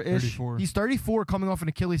late. In his, 34-ish. 34. He's 34, coming off an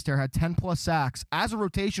Achilles tear, had 10 plus sacks as a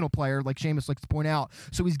rotational player, like Seamus likes to point out.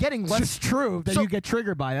 So he's getting It's less. just true that So- you get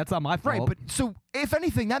triggered by it. That's not my fault. Right, but so if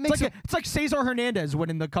anything, that makes it's like Cesar Hernandez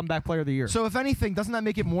winning the comeback player of the year. So if anything, doesn't that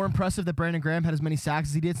make it more impressive that Brandon Graham had as many sacks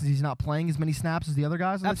as he did since he's not playing as many snaps as the other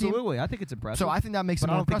guys on the team? Absolutely, I think it's impressive. So I think that makes But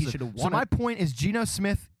it I more don't think he impressive. should have So won my it. point is Geno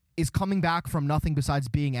Smith is coming back from nothing besides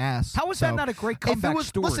being ass. How is So that not a great if it comeback was,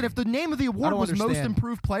 story? Listen, if the name of the award don't was most understand.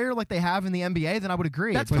 improved player like they have in the NBA, then I would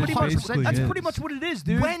agree. that's But pretty it much basically that's is. pretty much what it is,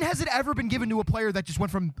 dude. When has it ever been given to a player that just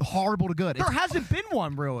went from horrible to good? there It's- hasn't been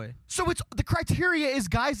one really. So it's the criteria is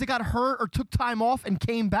guys that got hurt or took time off and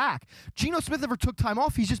came back. Geno Smith never took time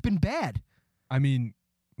off. He's just been bad. I mean,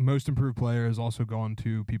 most improved player has also gone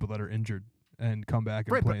to people that are injured and come back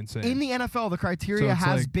and Right, play but insane. in the NFL, the criteria So it's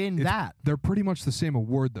has like- been it's- that. They're pretty much the same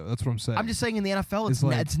award, though. That's what I'm saying. I'm just saying in the NFL, It's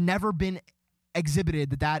like- it's never been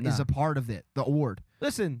exhibited that is Nah. a part of it, the award.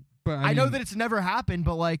 Listen, but I know mean, that it's never happened,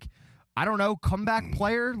 but like, I don't know, comeback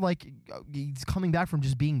player, like he's coming back from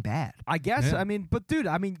just being bad. I guess. Yeah. I mean, but dude,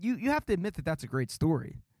 I mean, you have to admit that that's a great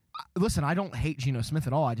story. Listen, I don't hate Geno Smith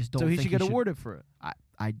at all. I just don't. So he think should get awarded for it.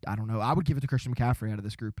 I don't know. I would give it to Christian McCaffrey out of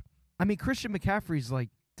this group. I mean, Christian McCaffrey's like,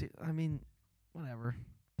 I mean, whatever.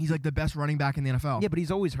 He's like the best running back in the NFL. Yeah, but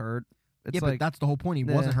he's always hurt. It's yeah, like, but that's the whole point. He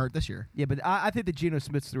wasn't hurt this year. yeah, but I think the Geno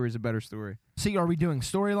Smith story is a better story. See, are we doing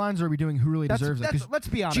storylines or are we doing who really deserves it? 'Cause Let's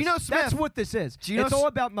be honest. Geno That's Smith- what this is. Geno It's all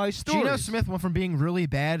about nice stories. Geno Smith went from being really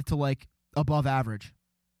bad to like above average.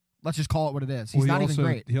 Let's just call it what it is. He's well, he not also, even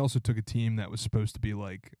great. He also took a team that was supposed to be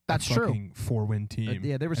like That's a true. fucking 4-win team.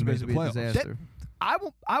 Yeah, they were and supposed to made be a the playoffs. disaster.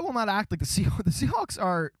 I will not act like the Seahawks. The Seahawks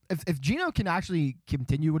are if Geno can actually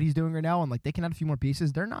continue what he's doing right now and like they can add a few more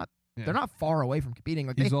pieces, they're not far away from competing.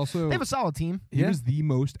 Like He's they also have a solid team. he Yeah. was the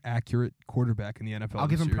most accurate quarterback in the NFL. I'll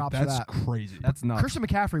give this him year. props for That's that. crazy. That's nuts. Christian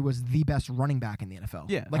McCaffrey was the best running back in the NFL.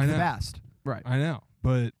 Yeah, like I the know. best. Right. I know,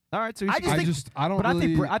 but All right. So I should- just think- I don't but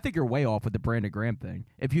really. I think you're way off with the Brandon Graham thing.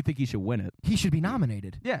 If you think he should win it, He should be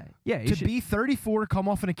nominated. yeah, he To should. be 34, come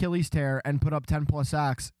off an Achilles tear, and put up 10 plus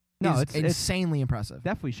sacks No, is it's insanely impressive.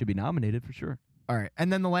 definitely should be nominated for sure. All right.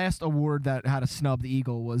 And then the last award that had a snub the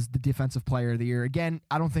Eagle was the Defensive Player of the Year. Again,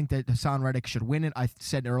 I don't think that Hassan Reddick should win it. I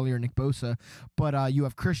said earlier Nick Bosa, but you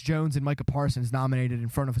have Chris Jones and Micah Parsons nominated in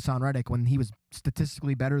front of Hassan Reddick when he was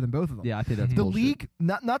statistically better than both of them. Yeah, I think that's The bullshit. league,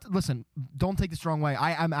 not listen, don't take this the wrong way.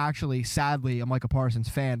 I am actually, sadly, a Micah Parsons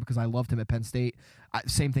fan because I loved him at Penn State.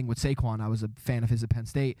 Same thing with Saquon. I was a fan of his at Penn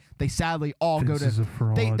State. They sadly all go This is to. a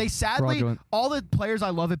fraud. They sadly, Fraudulent. all the players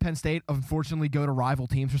I love at Penn State unfortunately go to rival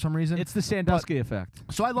teams for some reason. It's the Sandusky effect.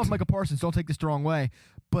 So I love Micah Parsons. Don't take this the wrong way,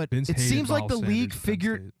 but Vince it hated seems like the Miles league Sanders at Penn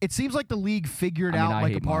figured. State. It seems like the league figured I mean, out I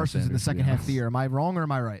Micah hate Miles Parsons in the Sanders, to second be half of the honest. year. Am I wrong or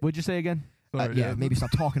am I right? What'd you say again? Sorry, Yeah, maybe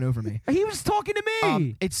stop talking over me. He was talking to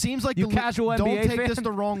me. It seems like You the casual don't NBA take this fan?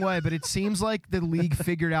 the wrong way, but it seems like the league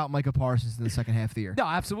figured out Micah Parsons in the second half of the year. No,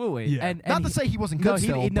 absolutely. Yeah. And Not he, to say he wasn't no, good he,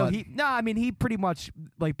 still, no, but, he, no. I mean, he pretty much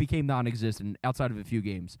like became non-existent outside of a few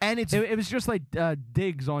games. and it's It was just like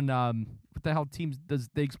Diggs on what the hell teams does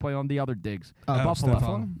Diggs play on? The other Diggs. Buffalo.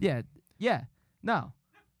 Stephon. Yeah. No.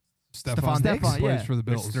 Stephon Diggs? plays yeah. for the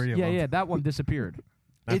There's Bills. three of Yeah, them. yeah. That one disappeared.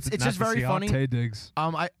 It's just very funny. Tay Diggs.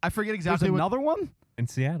 I forget There's exactly what another one. in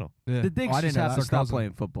Seattle. Yeah. The Diggs Oh, I didn't just know has that. to Their stop cousin.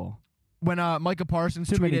 playing football. when Micah Parsons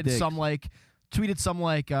Too many tweeted dicks.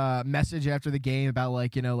 some message after the game about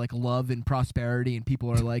like love and prosperity, and people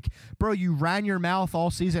are like, bro, you ran your mouth all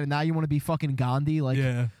season and now you want to be fucking Gandhi, like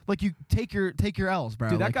yeah, you take your L's, bro.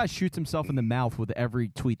 Dude, that Like, guy shoots himself in the mouth with every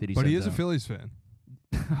tweet that he but sends he is a out. Phillies fan.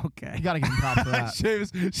 Okay. you gotta give him props for that.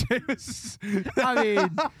 Seamus. I mean,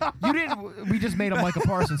 You didn't. We just made a Micah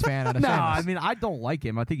Parsons fan out of no, Seamus. I mean, I don't like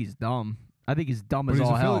him. I think he's dumb. I think he's dumb But as he's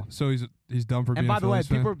all a Philly, hell. so he's dumb for being And by a the way, Phillies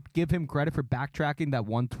fan. people give him credit for backtracking that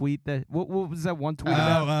one tweet. That what was that one tweet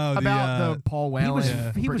Oh, about? the Paul He Whalen, was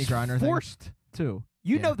yeah. he was Brittany Griner thing. forced to.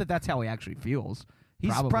 You Yeah. know that's how he actually feels.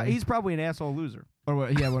 He's Probably. he's probably an asshole loser. Or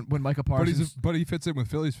when Micah but Parsons. but he fits in with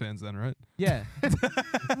Phillies fans then, right? Yeah,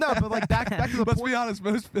 No, but like back to the Let's point. be honest,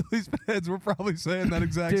 most Phillies fans were probably saying that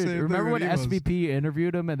exact dude. same Remember thing when that he was. SVP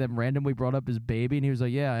interviewed him and then randomly brought up his baby and he was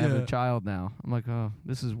like, "Yeah, I have Yeah. a child now." I'm like, "Oh,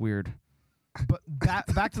 this is weird." But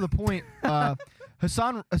back to the point.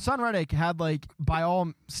 Hassan Reddick had by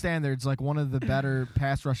all standards one of the better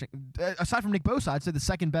pass rushing. Aside from Nick Bosa, I'd say the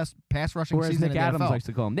second best pass rushing Or as season Nick in the Adams NFL. likes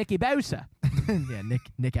to call him, Nicky Bosa. Yeah,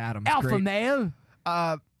 Nick Adams. Alpha great. male.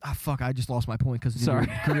 fuck, I just lost my point because Sorry.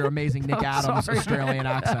 your amazing Nick Adams Sorry. Australian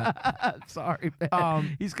accent. Sorry,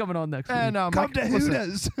 man. He's coming on next week. And Come to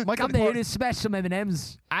Hooters. Come to Hooters, smash some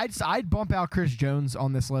M&Ms. I'd bump out Chris Jones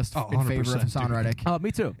on this list Oh, in favor of 100%, Hassan dude. Reddick. Oh,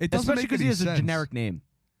 me too. It doesn't Especially make because he any has a sense. generic name.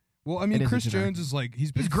 Well, I It mean, is Chris generic. Jones is like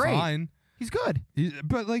he's been great. fine. He's good.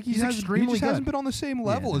 But like He's he extremely just good. hasn't been on the same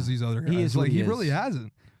level no. as these other guys. He is like what he he is. really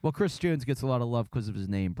hasn't. Well, Chris Jones gets a lot of love because of his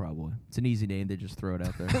name, probably. It's an easy name. They just throw it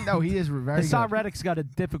out there. No, he is very Hassan good. Reddick's got a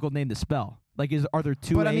difficult name to spell. Like, are there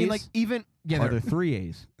two But A's? I mean, like even are there three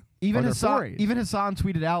A's? Even Are there four Hassan, A's? even Hassan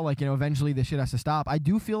tweeted out like, eventually this shit has to stop. I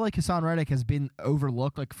do feel like Hassan Reddick has been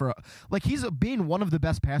overlooked he's been one of the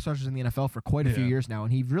best pass rushers in the NFL for quite a few Yeah. years now,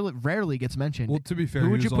 and he really rarely gets mentioned. Well, to be fair, Who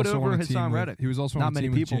he would you was put also over on a Hassan team with- Reddick? He was also Not on a many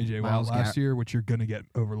team with people. JJ Watt Myles last Garrett. year, which you're gonna get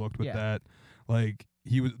overlooked with Yeah. that. Like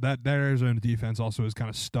he was that Arizona defense also has kind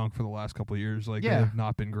of stunk for the last couple of years. Like Yeah. they have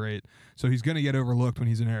not been great. So he's gonna get overlooked when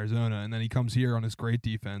he's in Arizona, and then he comes here on his great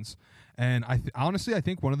defense. And honestly, I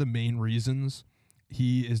think one of the main reasons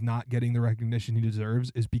he is not getting the recognition he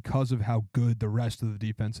deserves is because of how good the rest of the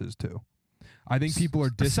defense is too. I think people are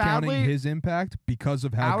discounting Sadly, his impact because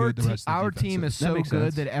of how good the rest of the our defense team is That so makes good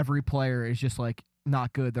sense. that every player is just like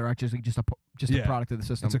not good. They're actually just a Yeah. product of the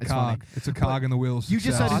system. It's a funny. cog. It's a cog in the wheels. You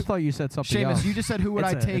just said- I thought you said something Seamus, else. you just said who would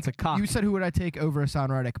It's I a- take? it's a cock. You said who would I take over Hassan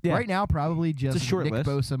Reddick? Yeah. Right now, probably just It's a short Nick list.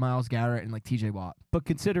 Bosa, Myles Garrett, and like T.J. Watt. But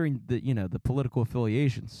considering the political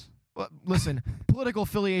affiliations, Well, listen, political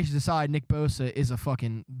affiliations aside, Nick Bosa is a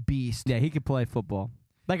fucking beast. yeah, he could play football.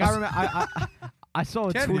 Like I remember, I saw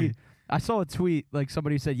a Can tweet. he? I saw a tweet like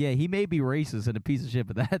somebody said, yeah, he may be racist and a piece of shit,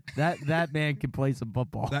 but that man can play some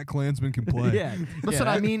football. That Klansman can play. yeah. Listen,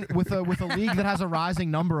 yeah. I mean, with a league that has a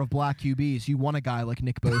rising number of black QBs, you want a guy like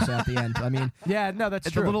Nick Bosa at the end. I mean, Yeah, no, that's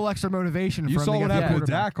it's true. a little extra motivation You for him saw to what get the happened with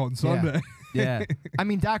quarterback. Dak on Sunday. yeah. I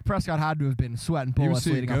mean, Dak Prescott had to have been sweating He was bullets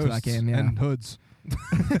seeing leading up to that ghosts game. Yeah. and hoods.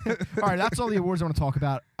 All right, that's all the awards I want to talk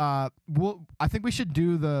about. I think we should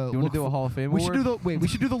do the. You want to do a Hall of Fame We should award? We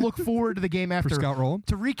should do the look forward to the game For after. Scott Rowland.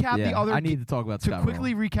 To recap yeah, the other. I need to talk about to Scott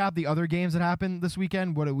quickly Rowland. recap the other games that happened this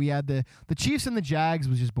weekend. What we had the Chiefs and the Jags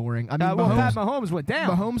was just boring. I mean, Well, Pat Mahomes, Mahomes went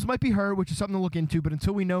down. Mahomes might be hurt, which is something to look into. But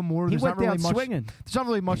until we know more, he there's went not really down much. swinging. There's not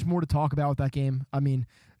really much more to talk about with that game. I mean,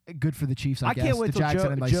 good for the Chiefs. I guess can't wait the till Jags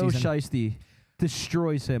had a nice Joe season. Shiesty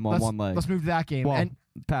destroys him on one leg. Let's move to that game. Well, And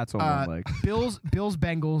Pat's on one leg. Bills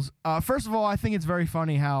Bengals. First of all, I think it's very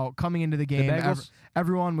funny how coming into the game, Bengals?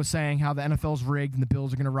 everyone was saying how the NFL's rigged and the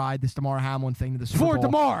Bills are going to ride this Damar Hamlin thing to the Super For Bowl.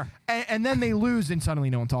 DeMar. And then they lose, and suddenly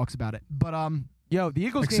no one talks about it. But Yo, the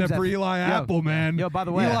Eagles Except game's for at- Eli Yo, Apple, man. Yo, by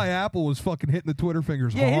the way, Eli Apple was fucking hitting the Twitter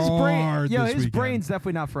fingers yeah, his brain. hard Yo, this his weekend. brain's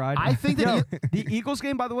definitely not fried. I think that Yo, the Eagles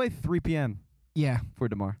game, by the way, 3 p.m. yeah, for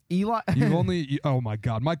DeMar. Eli. Oh my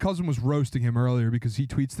God. My cousin was roasting him earlier because he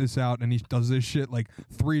tweets this out and he does this shit like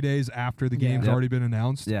 3 days after the Yeah. game's Yep. already been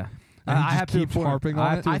announced. Yeah. And he I just have to keeps inform- harping I on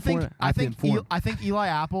have it. to I think inform- I have to inform. I think Eli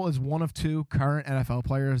Apple is one of two current NFL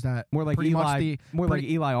players that More like pretty much Eli. the More like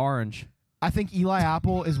Eli Orange. I think Eli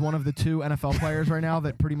Apple is one of the two NFL players right now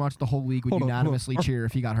that pretty much the whole league would Hold on, unanimously cheer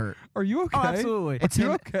if he got hurt. Are you okay? Oh, absolutely. It's You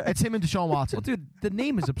him. okay? It's him and Deshaun Watson. Well, dude, the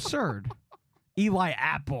name is absurd. Eli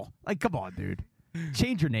Apple. Like, come on, dude.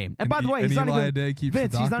 Change your name. And by the way, and he's not Eli even Day keeps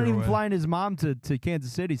Vince. the He's not doctor even away. flying his mom to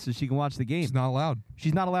Kansas City so she can watch the game. He's not allowed.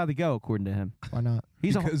 She's not allowed to go, according to him. Why not?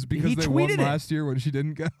 He's because he they tweeted won it. last year when she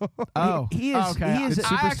didn't go. Oh, he is. okay. He is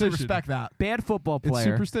It's I actually superstition. respect that. bad football It's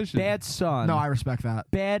player. superstition. Bad son. No, I respect that.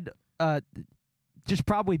 bad. Just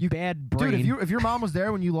probably bad brain. Dude, if your mom was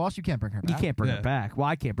there when you lost, you can't bring her you back. can't bring Yeah. her back. Well,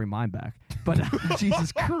 I can't bring mine back, but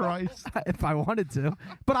Jesus Christ. if I wanted to,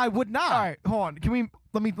 but I would not. All right, hold on. Can we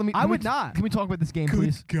let me I can we would not. Can we talk about this game, Good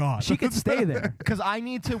please? God. She could stay there. Because I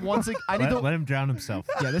need to once again. I need to. Let him drown himself.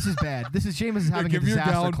 Yeah, this is bad. This is James is Here, having a give your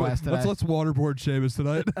disaster gallon. class today. Let's waterboard Seamus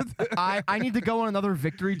tonight. I need to go on another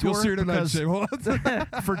victory tour You'll see her tonight, because Shame. Hold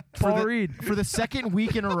on. for Paul the, Reed. for the second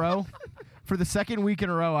week in a row. For the second week in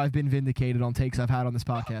a row, I've been vindicated on takes I've had on this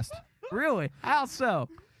podcast. Really? How so?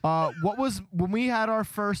 What was when we had our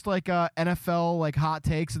first NFL hot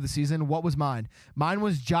takes of the season? What was mine? Mine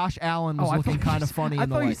was Josh Allen was I looking thought kind you of funny. I in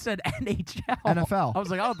the thought you light. said NHL. NFL. I was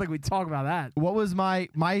like, I don't think we talk about that. What was my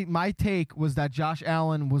take was that Josh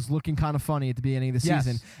Allen was looking kind of funny at the beginning of the Yes.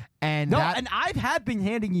 season, and No, that and I have been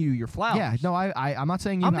handing you your flowers. yeah, no, I'm not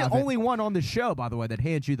saying you I'm the haven't. only one on the show, by the way, that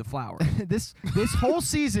hands you the flowers. this whole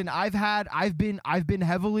season I've been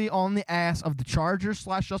heavily on the ass of the Chargers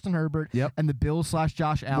 / Justin Herbert Yep. and the Bills /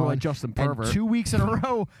 Josh More Allen. like Justin And Pervert. 2 weeks in a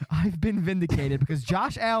row I've been vindicated because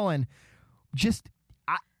Josh Allen just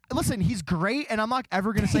listen, he's great, and I'm not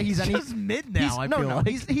ever going to say he's any. just mid now. I feel no. like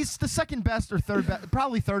He's the second best or third best,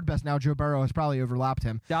 probably third best now. Joe Burrow has probably overlapped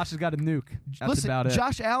him. Josh has got a nuke. That's Listen, about it.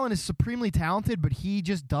 Josh Allen is supremely talented, but he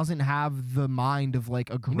just doesn't have the mind of like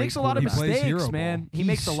a great. He makes a lot of He plays mistakes, hero man. ball. He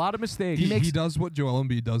makes a lot of mistakes. He does what Joel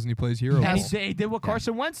Embiid does, and he plays hero He ball. has- and he did what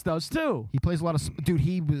Carson Wentz does too. He plays a lot of dude.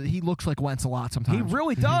 He looks like Wentz a lot sometimes. He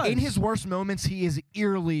really does. In his worst moments, he is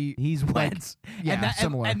eerily. He's Wentz. yeah, and that,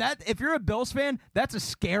 similar. And that, if you're a Bills fan, that's a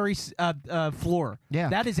scary floor. Yeah.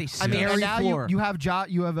 that is a I scary mean, and now floor. you have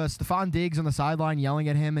Stephon Diggs on the sideline yelling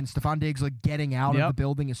at him, and Stephon Diggs like getting out of Yep. the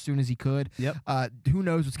building as soon as he could. Yep. Who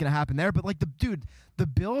knows what's gonna happen there? But like the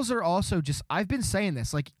Bills are also just. I've been saying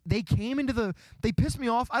this. Like they pissed me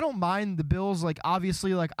off. I don't mind the Bills. Like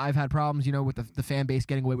obviously, like I've had problems, with the fan base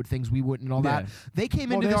getting away with things we wouldn't and all that. Yeah. They came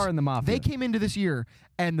Well, into they this. are in the mafia. They came into this year,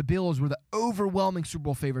 and the Bills were the overwhelming Super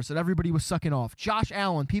Bowl favorites that everybody was sucking off. Josh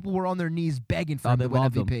Allen, people were on their knees begging for him they to win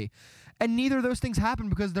loved him. MVP. And neither of those things happen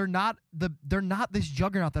because they're not this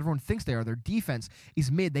juggernaut that everyone thinks they are. Their defense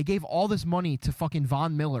is mid. They gave all this money to fucking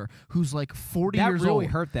Von Miller, who's like 40 that years really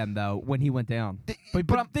old. hurt them though when he went down.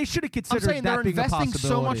 But they should have I'm considered saying that they're being a investing so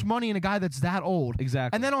possibility. much money in a guy that's that old.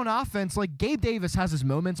 Exactly. And then on offense, like Gabe Davis has his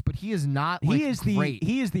moments, but he is not. Like, he is great.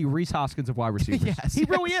 the Reese Hoskins of wide receivers. Yes, he yes.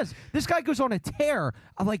 really is. This guy goes on a tear.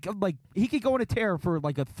 Like he could go on a tear for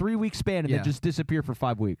like a 3-week span and Yeah. then just disappear for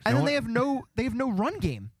 5 weeks. And then they have no run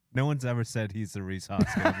game. No one's ever said he's the Reese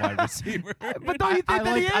Hoskins wide receiver. But don't you think I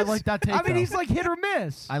that he like- is? I like that take, I mean, though. he's like hit or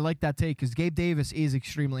miss. I like that take because Gabe Davis is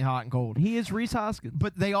extremely hot and cold. He is Reese Hoskins.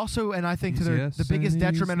 But they also, and I think to He's their yes the biggest and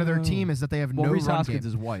he's detriment of their no. team is that they have Well, no Reese run Hoskins game.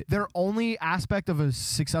 is white. Their only aspect of a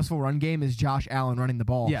successful run game is Josh Allen running the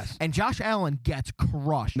ball. Yes. And Josh Allen gets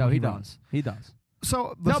crushed. No, when he runs. does. He does.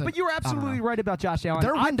 So No, listen, but you were I don't absolutely know. right about Josh Allen.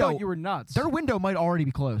 Their I window- thought you were nuts. Their window might already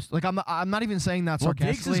be closed. Like I'm not even saying that well,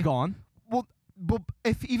 sarcastically. Diggs is gone. Well,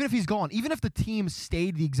 even if he's gone, even if the team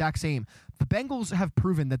stayed the exact same, the Bengals have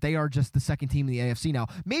proven that they are just the second team in the AFC now.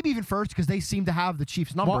 Maybe even first because they seem to have the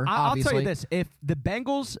Chiefs' number. Well, I'll obviously. tell you this: if the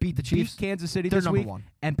Bengals Beat the Chiefs, Kansas City they're this number week, one.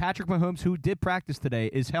 and Patrick Mahomes, who did practice today,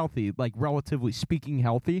 is healthy, like relatively speaking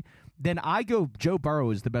healthy, then I go Joe Burrow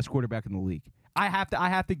is the best quarterback in the league. I have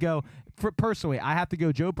to go personally. I have to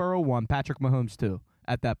go Joe Burrow 1, Patrick Mahomes 2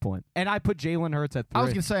 at that point, and I put Jalen Hurts at 3. I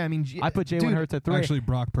was gonna say. I mean, I put Jalen dude, Hurts at 3. Actually,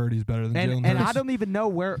 Brock Purdy's better than Jalen and Hurts. I don't even know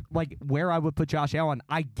where I would put Josh Allen.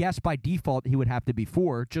 I guess by default he would have to be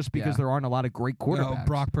 4, just because Yeah. there aren't a lot of great quarterbacks. No,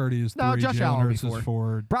 Brock Purdy is 3. No, Josh Jalen Allen will be Hurts is 4.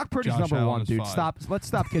 4. Brock Purdy's Josh number Allen 1, is dude. 5. Let's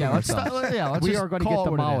stop kidding Yeah, let's ourselves. let's We just are going to call get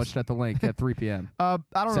it what it is. demolished at the link at 3 p.m. I don't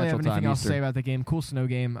really have Central anything Time else to Eastern. say about the game. Cool snow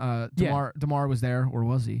game. Yeah. Demar was there, or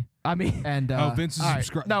was he? I mean, And Vince is a all right.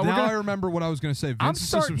 subscriber. No, we're now gonna- I remember what I was going to say. I'm Vince is a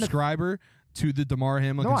starting to- subscriber to the Damar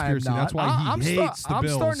Hamlin No, I am conspiracy. not. That's why I'm he hates the I'm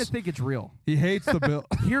Bills. starting to think it's real. He hates the Bill.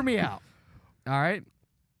 Hear me out. All right,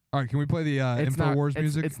 All right, can we play the it's not InfoWars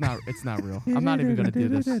music? It's not real. I'm not even going to do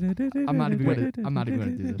this. I'm not even going to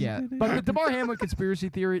do this. Yeah. But the Damar Hamlin conspiracy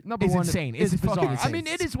theory, number It's one, insane. is It's fucking bizarre. insane. I mean,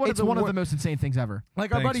 it is one it's of the one of wor- the most insane things ever.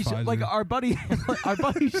 Like Thanks, our buddy Pfizer.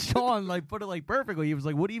 Sean like put it like perfectly. He was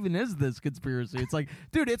like, "What even is this conspiracy?" It's like,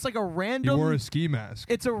 dude, it's like a He random. wore a ski mask.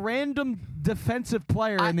 It's a random defensive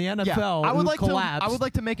player in the NFL Yeah, I would who like collapsed. to. I would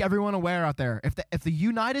like to make everyone aware out there. If the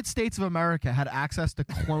United States of America had access to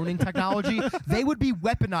cloning technology, they would be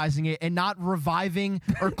weaponizing it and not reviving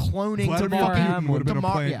or cloning Vladimir Damar Putin Hamlin. would have been a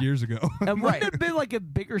Damar- plant yeah. years ago. And wouldn't Right. it have been like a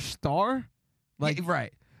bigger star? Like, Yeah,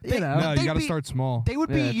 right. you know. no, you they'd got to be- start small. They would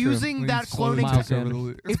be Yeah, true. using We that slowly cloning. take over the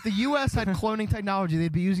league. If the U.S. had cloning technology,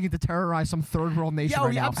 they'd be using it to terrorize some third world nation Yo,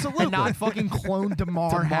 right yeah, now, absolutely. and not fucking clone Damar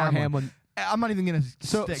Damar Hamlin. Hamlin. I'm not even gonna.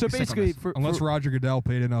 So stick so on basically, this. Unless Roger Goodell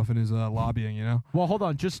paid enough in his lobbying, you know. well, hold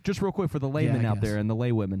on, just real quick for the laymen I out guess. there and the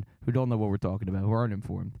laywomen who don't know what we're talking about, who aren't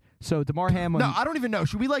informed. So Damar Hamlin. No, I don't even know.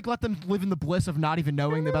 Should we let them live in the bliss of not even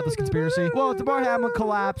knowing about this conspiracy? Well, Damar Hamlin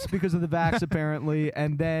collapsed because of the vax, apparently,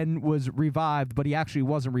 and then was revived, but he actually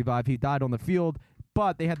wasn't revived. He died on the field,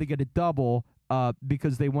 but they had to get a double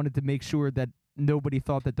because they wanted to make sure that nobody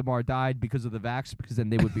thought that Damar died because of the vax, because then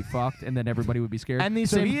they would be fucked, and then everybody would be scared. And these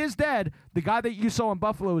so same- he is dead. The guy that you saw in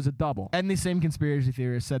Buffalo is a double. And the same conspiracy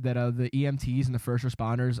theorists said that the EMTs and the first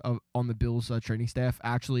responders on the Bills training staff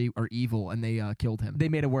actually are evil, and they killed him. They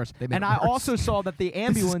made it worse. They made And it I worse. also saw that the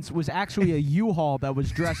ambulance was actually a U-Haul that was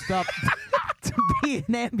dressed up to be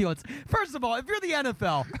an ambulance. First of all, if you're the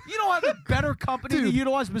NFL, you don't have a better company to Dude,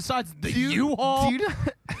 utilize besides the Do you- U-Haul. Do you know,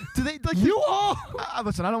 do they like U-Haul.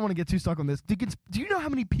 Listen, I don't want to get too stuck on this. Do you know how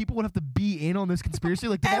many people would have to be in on this conspiracy?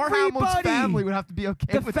 Like Damar Hamlin's Everybody! family would have to be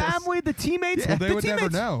okay The with family, the teammates. Well, they the would never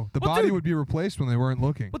teammates- know. The Well, body dude, would be replaced when they weren't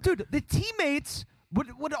looking. Well, dude, the teammates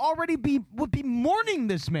would already be mourning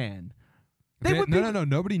this man. They would be. No.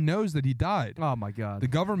 Nobody knows that he died. Oh my God. The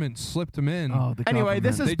government slipped him in. Oh, the Anyway,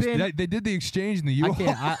 this government. has been. They did the exchange in the I U-Haul.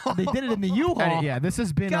 can't. They did it in the U-Haul. Yeah, this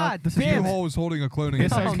has been. God This The has been, U-Haul was holding a cloning.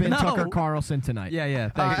 this attack. has been no. Tucker Carlson tonight. Yeah.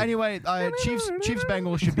 Thank you. Anyway, Chiefs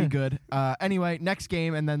Bengals should be good. Anyway, next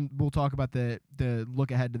game, and then we'll talk about the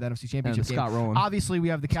look ahead to the NFC And Championship the game. Scott Rowland. Obviously, we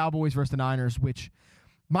have the Cowboys versus the Niners, which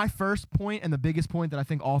my first point and the biggest point that I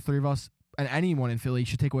think all three of us and anyone in Philly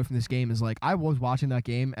should take away from this game is like I was watching that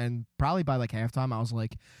game, and probably by like halftime, I was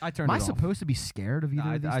like, I turned am I it off. supposed to be scared of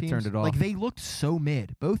either of these I teams? turned it off. Like they looked so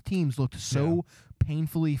mid. Both teams looked so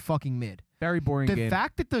painfully fucking mid. Very boring The game.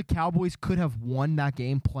 fact that the Cowboys could have won that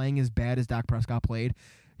game playing as bad as Dak Prescott played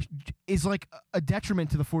is like a detriment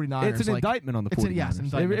to the 49ers. It's an like, indictment on the it's 49ers. a- yes, an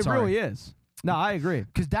indictment, It sorry. really is. No, I agree.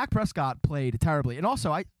 because Dak Prescott played terribly. And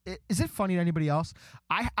also, is it funny to anybody else?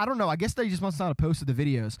 I don't know. I guess they just must not have posted the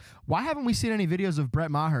videos. Why haven't we seen any videos of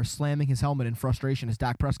Brett Maher slamming his helmet in frustration as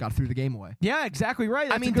Dak Prescott threw the game away? Yeah, exactly right.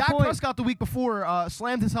 That's I mean, a good Dak point. Prescott the week before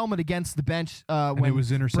slammed his helmet against the bench when it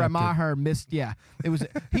was intercepted. Brett Maher missed. Yeah, it was.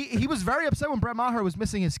 he was very upset when Brett Maher was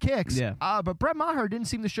missing his kicks. Yeah. But Brett Maher didn't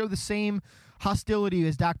seem to show the same hostility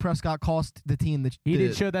as Dak Prescott cost the team. He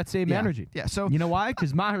didn't show that same yeah. energy. Yeah. So You know why?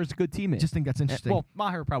 Because Maher's a good teammate. just think that's interesting. Well,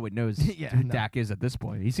 Maher probably knows Yeah, who no. Dak is at this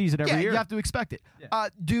point. He sees it every yeah, year. you have to expect it. Yeah.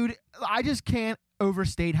 Dude, I just can't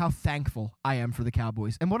overstate how thankful I am for the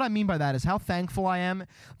Cowboys. And what I mean by that is how thankful I am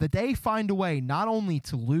that they find a way not only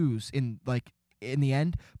to lose in the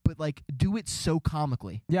end, but like do it so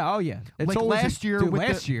comically. Yeah, oh yeah. It's Like always last year dude, with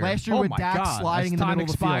last the- year. last year oh with my Dak God, sliding as in the time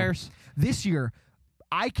middle of the field. expires. This year,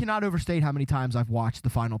 I cannot overstate how many times I've watched the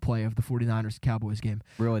final play of the 49ers Cowboys game.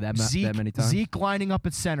 Really, that many times? Zeke lining up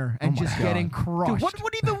at center and Oh my just God. getting crushed. Dude,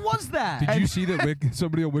 what even was that? Did you see that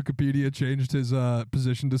somebody on Wikipedia changed his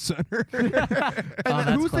position to center? And Oh,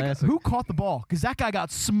 that's classic. who caught the ball? Because that guy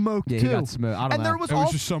got smoked Yeah, too. he got smoked. I don't and know. there was It was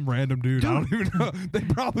all just some random dude. I don't even know. They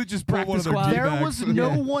probably just pulled one of their Practice squad. there D-backs. was no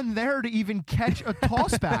one there to even catch a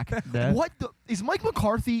toss back. Yeah. What the, is Mike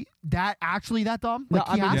McCarthy actually that dumb? No, Like,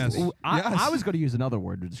 I he mean, has Yes. to- I was going to use another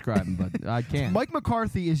word to describe him, but I can't. Mike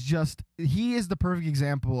McCarthy is he is the perfect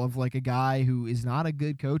example of like a guy who is not a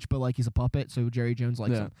good coach, but like he's a puppet, so Jerry Jones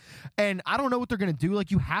likes Yeah. him. And I don't know what they're gonna do. Like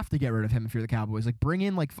you have to get rid of him if you're the Cowboys. Like bring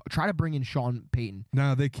in try to bring in Sean Payton.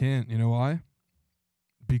 No, they can't. You know why?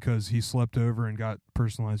 Because he slept over and got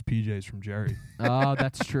personalized PJs from Jerry. Oh,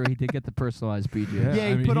 that's true. He did get the personalized PJ. Yeah, he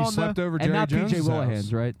I mean, put he on slept over And Jerry not Jones' PJ house.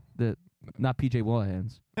 Willahans, right? Not PJ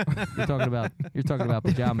Willahans. You're talking about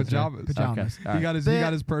pajamas. right? Pajamas. Pajamas. Okay. all He right. got his The- he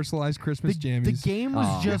got his personalized Christmas jammies. The game was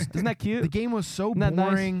Aw. just Isn't that cute? the game was so Isn't that nice?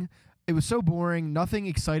 boring. It was so boring. Nothing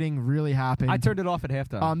exciting really happened. I turned it off at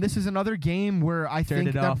halftime. This is another game where I Turned think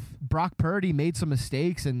it that off. Brock Purdy made some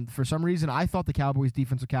mistakes, and for some reason, I thought the Cowboys'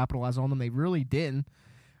 defense would capitalize on them. They really didn't.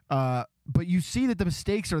 But you see that the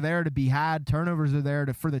mistakes are there to be had. Turnovers are there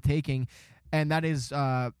for the taking, and that is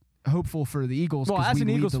hopeful for the Eagles. Well, 'cause as we an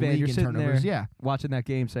lead Eagles the fan, league you're in sitting turnovers. there Yeah, watching that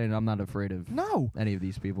game saying, I'm not afraid of no. any of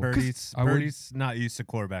these people. Purdy's I would- not used to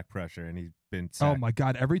quarterback pressure, and he's been Oh sacked. my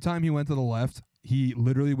God! Every time he went to the left, he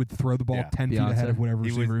literally would throw the ball Yeah. 10 feet Beyonce. ahead of whatever He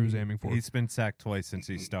receiver he was aiming for. He's been sacked twice since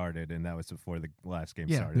he started, and that was before the last game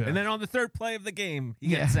Yeah. started. Yeah. And then on the third play of the game, he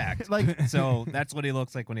Yeah. gets sacked. Like- so that's what he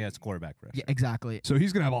looks like when he has quarterback pressure. Yeah, exactly. So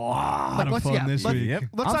he's gonna have a lot Like, of let's- fun yeah, this let- week. Yep.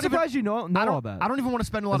 Let's I'm not even. surprised you know all that. I don't even want to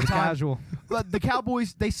spend a lot As of a time. casual. But the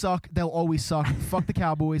Cowboys, they suck. They'll always suck. Fuck the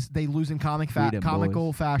Cowboys. They lose in Beat 'em, comical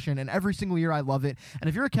boys. fashion, and every single year I love it. And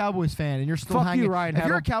if you're a Cowboys fan and you're still Fuck hanging, you, Ryan if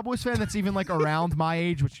you're a Heddle. Cowboys fan that's even like around my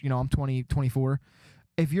age, which I'm 24,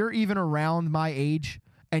 if you're even around my age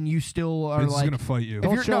and you still are Vince is like, gonna fight you. If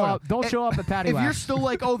Don't you're- show no, up. Don't if- show up at Patty if you're Wax. still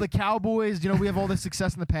like, oh, the Cowboys, we have all this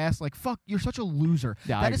success in the past, like, fuck, you're such a loser.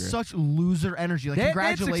 Yeah, I That is agree. such loser energy. Like, They had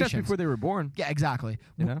congratulations. success before they were born. Yeah, exactly.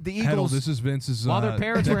 You know? The Heddle, Eagles. this is Vince's While their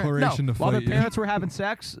parents were declaration to while fight their you. parents were having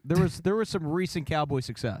sex, there was some recent Cowboy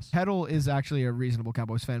success. Heddle is actually a reasonable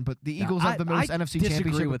Cowboys fan, but the Now, Eagles have the most I NFC disagree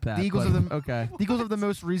championship. with that. The Eagles but have the okay. The Eagles have the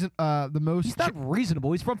most He's not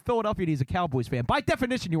reasonable. He's from Philadelphia and he's a Cowboys fan. By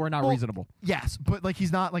definition, you are not Well, reasonable. yes, but like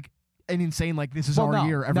he's not like an insane like this is Well, our no,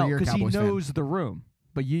 year every year because he Cowboys fan. knows the room.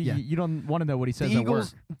 But Yeah. you don't want to know what he says The at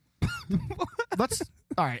Eagles. work. Let's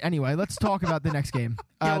all right. Anyway, let's talk about the next game.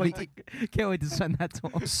 Can't wait to send that to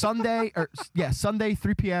him. Sunday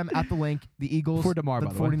 3 p.m. at the Link. The Eagles, For tomorrow, the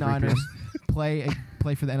by the way, 3 49ers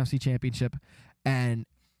play for the NFC Championship, and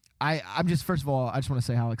I'm just first of all I just want to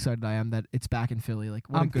say how excited I am that it's back in Philly. Like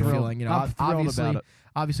what I'm a good thrilled. feeling. I'm thrilled obviously, about it.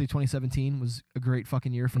 obviously 2017 was a great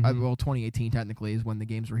fucking year for. Mhm. Well, 2018 technically is when the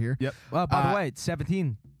games were here. Yep. Well, by Uh, the way,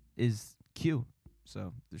 17 is Q.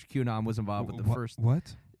 So there's QAnon was involved with the first.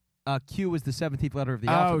 What? Q was the 17th letter of the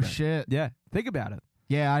Oh alphabet. shit! Yeah. Think about it.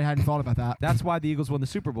 Yeah, I hadn't thought about that. That's why the Eagles won the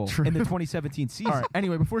Super Bowl True. in the 2017 season. All right.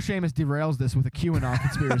 Anyway, before Seamus derails this with a QAnon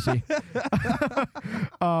conspiracy,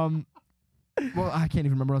 well, I can't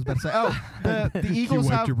even remember what I was about to say. Oh, the You Eagles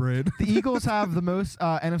wiped have your brain. the Eagles have the most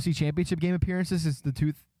NFC Championship game appearances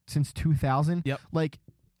since 2000. Yep. Like,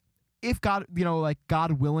 if God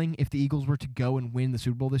willing, if the Eagles were to go and win the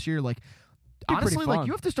Super Bowl this year, like. Be pretty Honestly, like fun.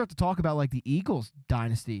 you have to start to talk about like the Eagles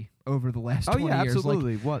dynasty over the last Oh 20 yeah, years. Like,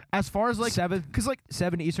 absolutely. What? as far as like, Seven because like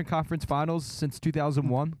Eastern Conference Finals since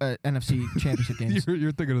 2001. NFC Championship games.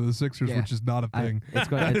 You're thinking of the Sixers, Yeah. which is not a thing. It's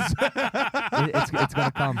going. It's going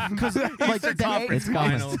to come. Because like the Conference it's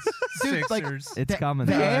coming. Finals, Dude, like, Sixers. It's the, coming.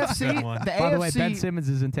 The That's a AFC. good one. The By the way, AFC. Ben Simmons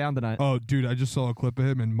is in town tonight. Oh, dude, I just saw a clip of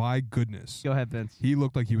him, and my goodness, Go ahead, Vince. he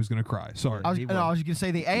looked like he was gonna cry. Sorry. I was He going to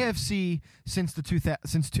say the AFC since the 2000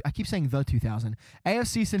 I keep saying the 2000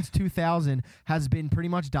 AFC since 2000 has been pretty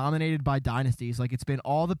much dominated by dynasties. Like it's been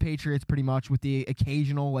all the Patriots pretty much with the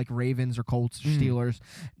occasional like Ravens or Colts or Steelers.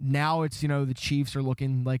 Now it's the Chiefs are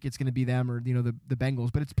looking like it's going to be them or the Bengals,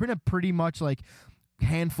 but it's pretty much like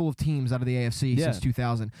handful of teams out of the AFC Yeah. since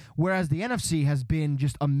 2000. Whereas the NFC has been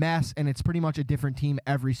just a mess and it's pretty much a different team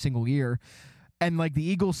every single year. And like the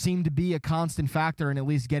Eagles seem to be a constant factor in at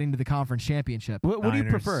least getting to the conference championship. What do you Niners.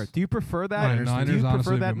 prefer? Do you prefer that? Niners do you honestly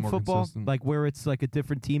prefer have that been in more football? consistent. Like where it's like a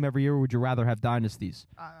different team every year, or would you rather have dynasties?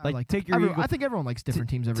 Like, take your Eagles- I think everyone likes different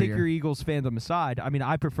teams every Take year. your Eagles fandom aside. I mean,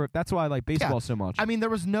 I prefer. That's why I like baseball so much. I mean, there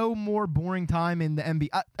was no more boring time in the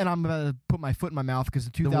NBA, and I'm gonna put my foot in my mouth because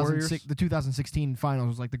the Warriors? 2016 finals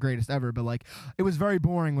was like the greatest ever. But like, it was very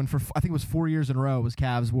boring when I think it was 4 years in a row it was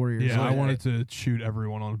Cavs Warriors. yeah, I Like, wanted to shoot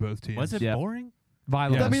everyone on both teams. Was it Yeah. boring?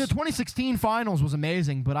 Violence. I mean, the 2016 finals was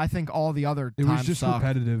amazing, but I think all the other It times was just sucked.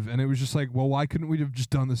 repetitive, and it was just like, well, why couldn't we have just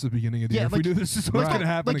done this at the beginning of the Yeah, year? If like- we knew this is what's Right. going to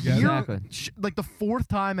happen like again. year- Exactly. like the fourth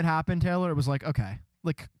time it happened, Taylor, it was like okay,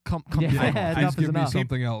 like come Yeah. on. Yeah. Please enough is give me enough.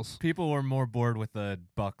 something else. People were more bored with the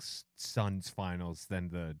Bucks Suns finals than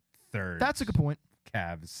the third. That's a good point.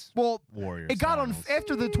 Cavs Well, Warriors. it got on finals.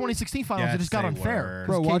 after the 2016 finals. Yes, it just got they unfair. were.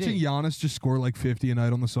 Bro, It was KD. watching Giannis just score like 50 a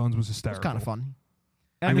night on the Suns was It was hysterical. kind of fun.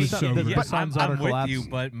 And mean, the, so the, good. the But Suns I'm utter with collapse. you,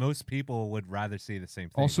 but most people would rather see the same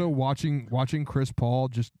thing. Also, watching Chris Paul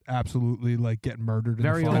just absolutely like get murdered in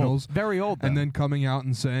Very the finals, old. Very old. and though. then coming out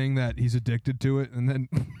and saying that he's addicted to it, and then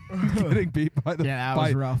getting beat by the Yeah, that by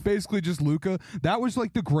was rough. basically just Luka. That was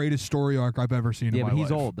like the greatest story arc I've ever seen. yeah, in but my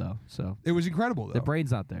he's life. old though, so It was incredible though. the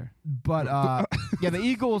brain's not there. But yeah, the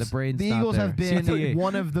Eagles. The brain's the not Eagles have there. been CTE.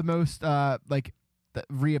 one of the most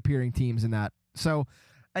reappearing teams in that. So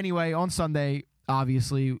anyway, on Sunday,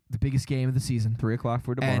 obviously the biggest game of the season, 3:00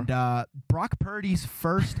 for tomorrow. and Brock Purdy's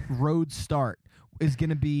first road start is going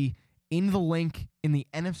to be in the Link in the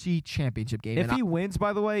NFC Championship game. If And he wins,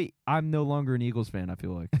 by the way, I'm no longer an Eagles fan. I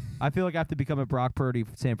feel like I have to become a Brock Purdy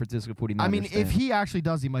San Francisco 49ers I mean, fan. if he actually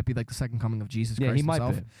does, he might be like the second coming of Jesus yeah, Christ he might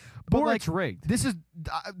himself. be. But Or like, it's rigged. this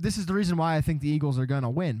is the reason why I think the Eagles are going to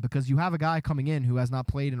win, because you have a guy coming in who has not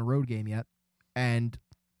played in a road game yet, and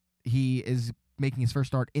he is making his first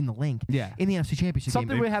start in the Link Yeah, in the NFC Championship something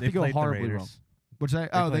game. would have They to go played the horribly Raiders. wrong. Which they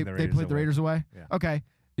played the they Raiders played the away. Raiders away. Yeah. Okay.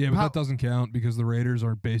 Yeah, but How- that doesn't count because the Raiders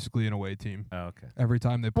are basically an away team Oh, okay. every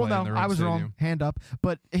time they play Well, in their no, own I was stadium. wrong. Hand up.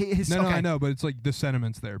 But his No, okay. I know, but it's like the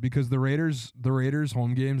sentiment's there because the Raiders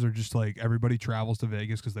home games are just like everybody travels to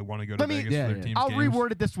Vegas because they want to go to Let me- Vegas Yeah, for their yeah. team's I'll games.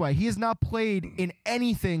 reword it this way: he has not played in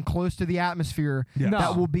anything close to the atmosphere Yeah. No.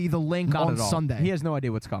 that will be the Link Not on at all. Sunday. He has no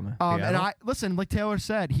idea what's coming. And Seattle? I listen, like Taylor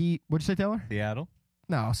said, what'd you say, Taylor? Seattle.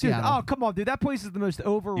 No, Dude, Seattle. oh come on, dude! That place is the most You've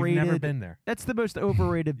overrated. never been there. That's the most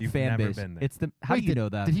overrated You've fan never base. been there. It's the. How Wait, do you know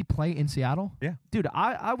that, Did he play in Seattle? dude?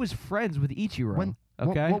 I was friends with Ichiro. When- what-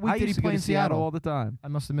 okay, what week I did he used to play go in to Seattle Seattle? all the time. I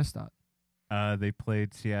must have missed that. They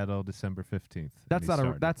played Seattle December 15th. That's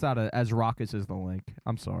not as raucous as the Link.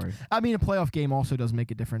 I'm sorry. I mean, a playoff game also does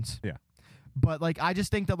make a difference. Yeah. But like, I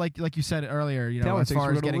just think that like you said earlier, Taylor as thinks far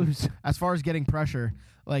we're as gonna getting lose. as far as getting pressure,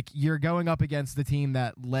 like you're going up against the team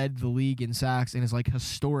that led the league in sacks and is like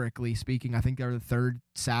historically speaking, I think they're the third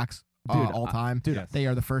sacks Dude, all time. dude, Yes. They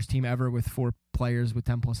are the first team ever with 4 players with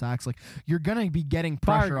 10 plus sacks. Like you're gonna be getting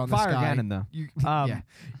pressure on this Fire guy. Gannon though. Yeah,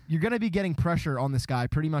 you're gonna be getting pressure on this guy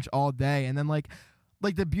pretty much all day, and then like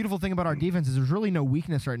the beautiful thing about our defense is there's really no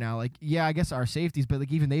weakness right now. Like, yeah, I guess our safeties, but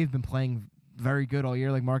like even they've been playing very good all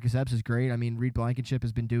year. Like Marcus Epps is great. I mean, Reed Blankenship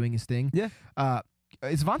has been doing his thing. Yeah.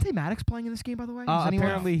 Is Vontae Maddox playing in this game, by the way? Is anyone-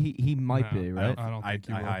 Apparently he might No, be I right. don't think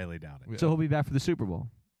he I will. highly doubt it. Yeah. So he'll be back for the Super Bowl,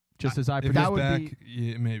 just as I If predicted. he's That would back, be-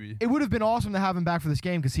 yeah, maybe. It would have been awesome to have him back for this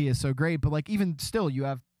game because he is so great. But like even still, you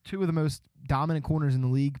have 2 of the most dominant corners in the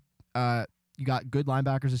league. You got good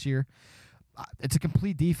linebackers this year. It's a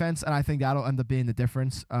complete defense, and I think that'll end up being the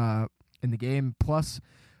difference in the game. Plus,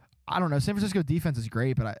 I don't know. San Francisco defense is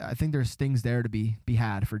great, but I think there's things there to be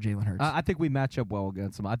had for Jalen Hurts. I think we match up well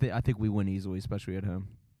against them. I think we win easily, especially at home.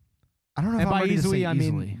 I don't know And if I'm by ready to easily, say I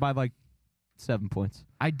easily. mean by like 7 points.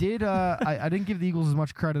 I did. I didn't give the Eagles as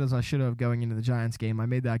much credit as I should have going into the Giants game. I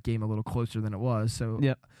made that game a little closer than it was. So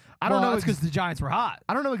Yep. I don't know. because the Giants were hot.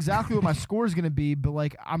 I don't know exactly what my score is going to be, but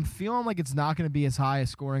like I'm feeling like it's not going to be as high a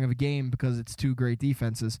scoring of a game because it's two great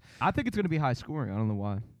defenses. I think it's going to be high scoring. I don't know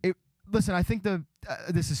why. Listen, I think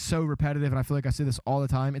this is so repetitive, and I feel like I say this all the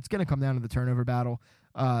time. It's going to come down to the turnover battle.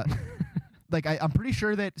 Like I'm pretty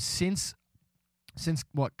sure that since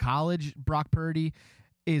college, Brock Purdy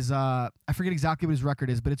is I forget exactly what his record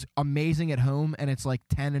is, but it's amazing at home, and it's like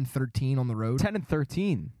 10-13 on the road.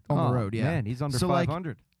 10-13 On the road, yeah. Man, he's under So, like,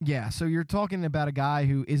 500. Yeah, so you're talking about a guy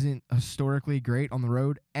who isn't historically great on the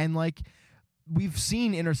road, and like we've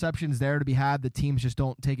seen interceptions there to be had that teams just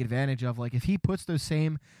don't take advantage of. Like if he puts those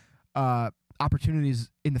same opportunities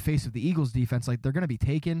in the face of the Eagles defense, like they're going to be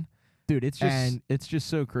taken. Dude, it's just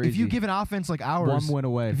so crazy. If you give an offense like ours, one win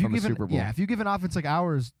away if you from a give Super Bowl. yeah, if you give an offense like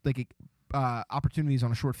ours like opportunities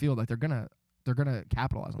on a short field, like they're gonna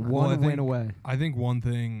capitalize on that. Well, I one win think- away. I think one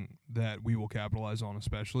thing that we will capitalize on,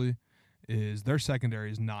 especially, is their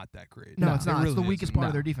secondary is not that great. No, No, it's It not. It's the really weakest isn't. part of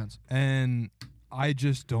No. their defense. And I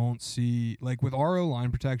just don't see, like with RO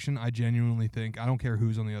line protection, I genuinely think, I don't care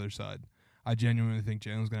who's on the other side, I genuinely think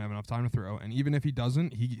Jalen's going to have enough time to throw. And even if he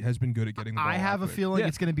doesn't, he has been good at getting the ball I have out a quick. feeling Yeah.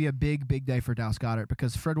 it's going to be a big day for Dallas Goedert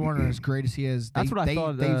because Fred Warner, as great as he is, That's what I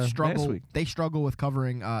thought, they struggle. last week. They struggle with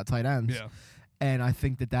covering tight ends, Yeah. and I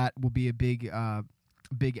think that will be a big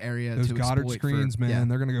area. Those to Goddard exploit screens, for, man, yeah.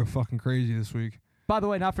 they're going to go fucking crazy this week. By the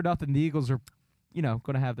way, not for nothing, the Eagles are, going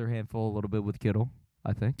to have their handful a little bit with Kittle,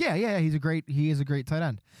 I think. Yeah, he is a great tight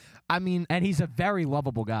end. I mean, And he's a very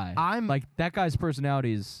lovable guy. I'm Like, that guy's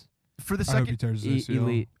personality is for the I hope he second. tears his ACL.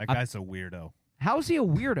 elite. That guy's a weirdo. How is he a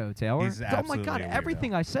weirdo, Taylor? He's Oh, my absolutely God, a weirdo.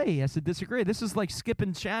 everything I say he has to disagree. This is like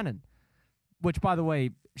skipping Shannon. Which, by the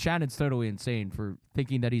way, Shannon's totally insane for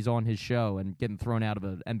thinking that he's on his show and getting thrown out of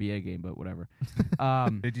an NBA game, but whatever.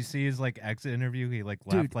 Did you see his exit interview? He laughed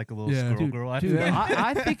Dude. like a little Yeah. squirrel girl after Dude, that.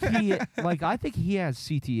 I think he has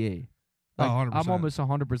CTE. Oh, Like, 100%. I'm almost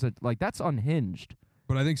 100%. Like, that's unhinged.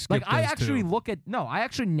 But I think Skip Like, I does, actually too. I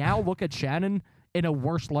actually now look at Shannon in a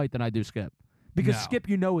worse light than I do Skip. Because No. Skip,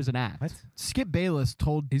 is an act. What? Skip Bayless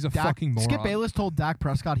told He's a Dak, fucking moron. Skip Bayless told Dak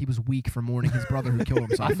Prescott he was weak for mourning his brother who killed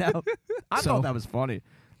himself. I know. I So- thought that was funny.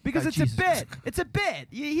 Because it's Jesus. a bit. It's a bit.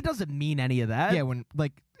 He doesn't mean any of that. Yeah, when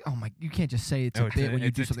oh my, you can't just say it's No, a it's bit a- when you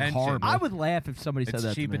it's do something attention. horrible. I would laugh if somebody said It's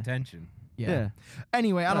that cheap to me. attention. yeah.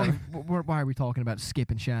 Anyway, I don't. Why are we talking about Skip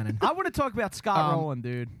and Shannon? I want to talk about Scott Um, Rowland,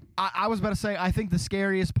 dude. I was about to say, I think the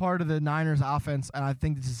scariest part of the Niners offense, and I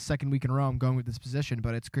think this is the second week in a row I'm going with this position,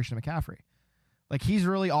 but it's Christian McCaffrey. Like, he's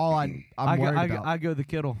really all I'm worried about. I go the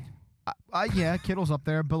Kittle. Yeah, Kittle's up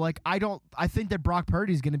there, but like, I think that Brock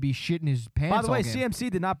Purdy's going to be shitting his pants. By the way, all game.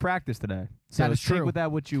 CMC did not practice today. So That is take true. with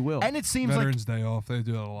that what you will. And it seems like, Veterans Day off. They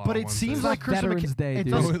do that a lot. but on it seems Wednesdays. like Christian Veterans Day, it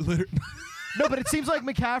dude. doesn't- No, it literally- No, but it seems like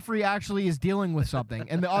McCaffrey actually is dealing with something.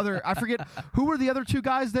 And the other, I forget, who were the other two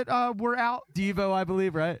guys that were out? Devo, I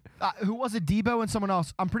believe, right? Who was it? Debo and someone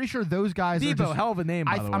else. I'm pretty sure those guys are Devo, just, hell of a name,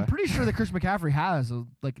 by the way. I'm pretty sure that Chris McCaffrey has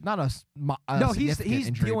not a no, he's significant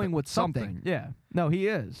injury, dealing but with something. Yeah. No, he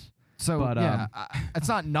is. So But, yeah, it's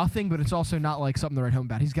not nothing, but it's also not like something to write home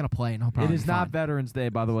about. He's gonna play, and he'll probably It is be not fine. Veterans Day,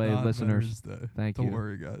 by the way, Not listeners. Veterans Day. Thank Don't you.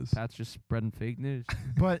 worry, guys. Pat's just spreading fake news.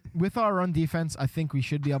 But with our run defense, I think we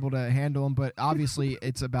should be able to handle them. But obviously,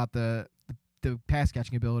 it's about the pass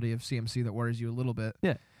catching ability of CMC that worries you a little bit.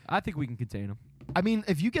 I think we can contain him. I mean,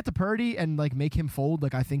 if you get to Purdy and like make him fold,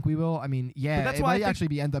 like I think we will. I mean, yeah, But that's it why I might think-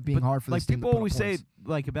 actually end up being But, hard for like this team to people put up always say, points.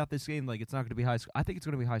 like about this game, like it's not going to be high. I think it's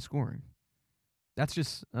going to be high scoring. That's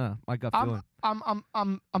just my gut feeling.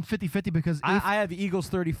 I'm 50-50 because if, I have Eagles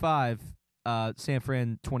 35, San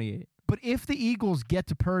Fran 28. but if the Eagles get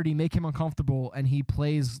to Purdy, make him uncomfortable, and he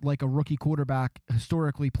plays like a rookie quarterback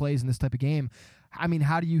historically plays in this type of game, I mean,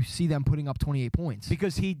 how do you see them putting up 28 points?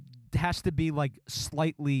 Because he has to be like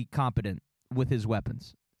slightly competent with his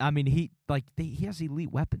weapons. I mean, he has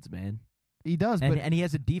elite weapons, man, He does, and but and he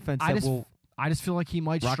has a defense I that just will. I just feel like he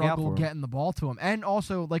might rock out struggle for him. getting the ball to him. And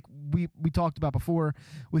also, like we talked about before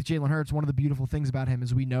with Jalen Hurts, one of the beautiful things about him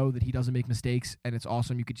is we know that he doesn't make mistakes, and it's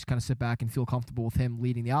awesome. You could just kind of sit back and feel comfortable with him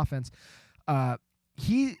leading the offense.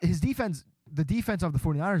 His defense, the defense of the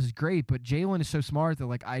 49ers is great, but Jalen is so smart that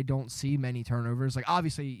like I don't see many turnovers. Like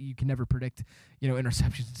obviously you can never predict,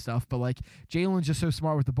 interceptions and stuff, but like Jalen's just so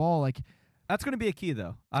smart with the ball. Like That's going to be a key,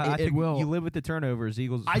 though. I It think will. you live with the turnovers.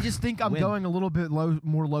 Eagles. I just think I'm win. going a little bit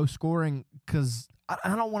more low scoring because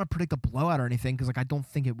I don't want to predict a blowout or anything because like I don't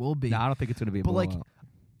think it will be. No, I don't think it's going to be a But, like, blowout.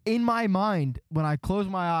 in my mind, when I close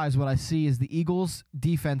my eyes, what I see is the Eagles'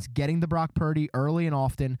 defense getting to Brock Purdy early and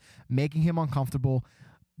often, making him uncomfortable.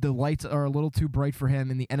 The lights are a little too bright for him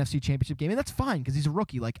in the NFC Championship game, and that's fine because he's a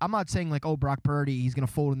rookie. Like, I'm not saying like, oh, Brock Purdy, he's going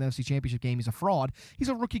to fold in the NFC Championship game. He's a fraud. He's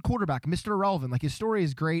a rookie quarterback, Mr. Irrelevant. Like, his story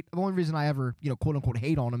is great. The only reason I ever, quote unquote,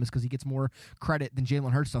 hate on him is because he gets more credit than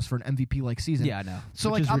Jalen Hurts does for an MVP-like season. Yeah, I know. So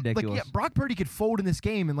Which like, is ridiculous. Brock Purdy could fold in this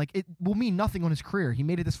game, and like, it will mean nothing on his career. He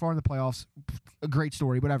made it this far in the playoffs. A great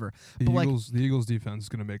story, whatever. The But, like, Eagles defense is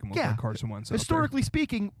going to make him look Yeah. like Carson Wentz. out there. Historically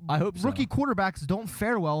speaking, I hope so. rookie quarterbacks don't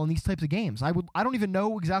fare well in these types of games. I don't even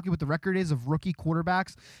know exactly what the record is of rookie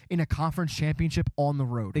quarterbacks in a conference championship on the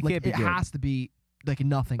road. They can't be it good. has to be like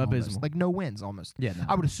nothing, almost. Abysmal. Like no wins, almost. Yeah, no.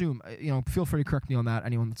 I would assume. Feel free to correct me on that,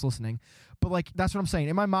 anyone that's listening. But like that's what I'm saying.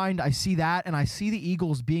 In my mind, I see that, and I see the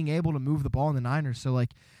Eagles being able to move the ball in the Niners. So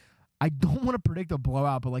like, I don't want to predict a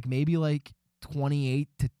blowout, but like maybe like 28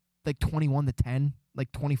 to like 21 to 10, like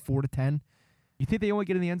 24 to 10. You think they only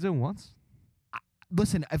get in the end zone once?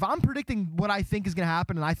 Listen, if I'm predicting what I think is going to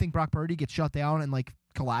happen and I think Brock Purdy gets shut down and like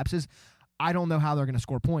collapses, I don't know how they're going to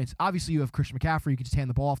score points. Obviously, you have Christian McCaffrey. You can just hand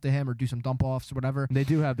the ball off to him or do some dump offs or whatever. They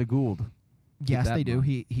do have the Gould. Yes, that they in do.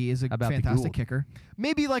 mind. He is a How about the fantastic Gould? kicker.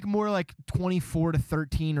 Maybe like more like 24 to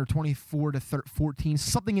 13 or 24 to 14,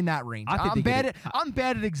 something in that range. I think I'm they bad get at I'm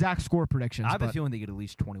bad at exact score predictions. I have a but feeling they get at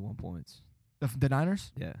least 21 points. the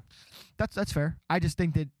Niners, Yeah. that's fair. I just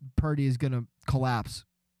think that Purdy is going to collapse.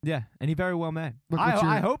 Yeah, and he very well may. What's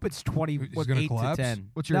your- I hope it's 20, He's gonna 8 collapse? to 10.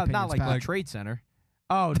 What's your not opinions, like Pat? the Trade Center.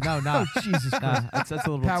 Oh, no, no. Oh, Jesus Nah, Christ. that's a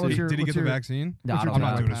little Pat, bit what's too. your- Did he get what's the your- vaccine? No, I what's your don't I'm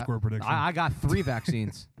not know. doing a Pat? score prediction. I got 3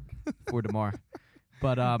 vaccines for tomorrow.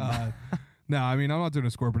 But No, I mean, I'm not doing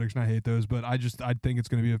a score prediction. I hate those, but I think it's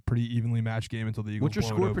going to be a pretty evenly matched game until the Eagles. what's your blow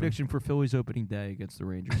it score open. prediction for Philly's opening day against the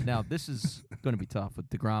Rangers? Now, this is going to be tough with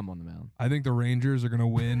DeGrom on the mound. I think the Rangers are going to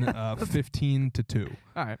win 15-2,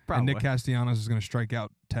 All right, and probably. Nick Castellanos is going to strike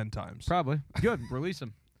out 10 times. Probably. Good. Release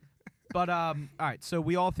him. But, all right, so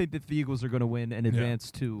we all think that the Eagles are going to win and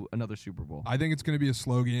advance to another Super Bowl. I think it's going to be a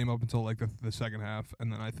slow game up until like the second half,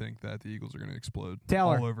 and then I think that the Eagles are going to explode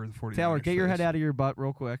Taylor, all over the 49ers. Taylor, get your face. head out of your butt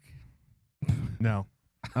real quick. No.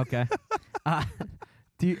 Okay. I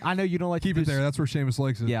know you don't like Keep to it do there. That's where Seamus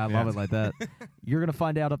likes it. Yeah, I love Yeah. it like that. You're gonna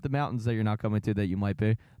find out up the mountains that you're not coming to that you might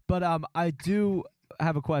be. But I do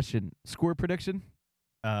have a question. Score prediction?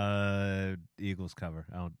 Eagles cover.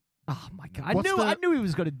 I don't. Oh my god! What's I knew he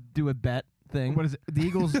was gonna do a bet thing. What is it? The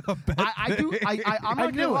Eagles. I'm I not knew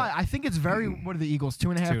gonna it. lie. I think it's very. What are the Eagles?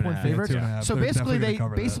 2.5 2.5, point yeah, favorites. 2.5. So They're basically, definitely gonna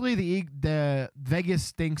cover that. the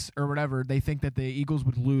Vegas thinks or whatever they think that the Eagles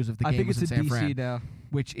would lose if the I game think was it's in in San DC Fran, now.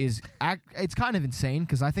 which is it's kind of insane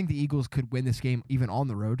because I think the Eagles could win this game even on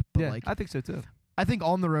the road. But Yeah, like I think so too. I think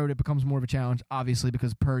on the road it becomes more of a challenge, obviously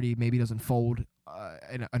because Purdy maybe doesn't fold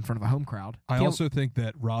in front of a home crowd. I Can't- also think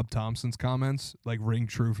that Rob Thompson's comments like ring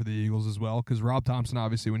true for the Eagles as well, because Rob Thompson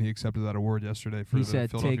obviously when he accepted that award yesterday for He the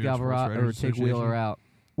said Philadelphia take Sports Alvarado or Writers take Wheeler Association. out.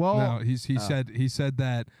 Well, No, he said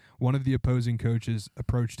that one of the opposing coaches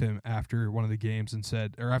approached him after one of the games and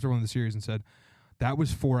said, or after one of the series and said, that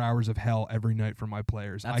was 4 hours of hell every night for my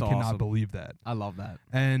players. That's I cannot awesome. believe that. I love that.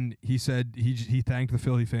 And he said he thanked the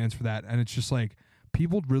Philly fans for that. And it's just like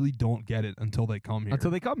people really don't get it until they come here.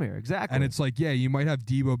 Until they come here, exactly. and it's like, yeah, you might have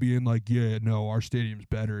Debo being like, yeah, no, our stadium's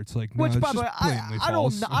better. It's like, no, which, it's by the way, just blatantly I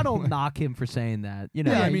false. don't knock him for saying that. You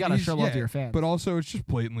know, yeah, I you mean, gotta he's- show love yeah, to your fans. But also, it's just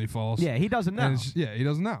blatantly false. yeah, he doesn't know. And it's just- yeah, he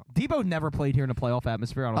doesn't know. Debo never played here in a playoff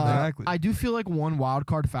atmosphere. I don't think. Exactly. I do feel like one wild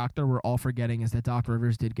card factor we're all forgetting is that Doc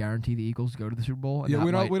Rivers did guarantee the Eagles go to the Super Bowl. And Yeah, that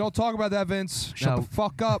we might- don't talk about that, Vince. Shut No. the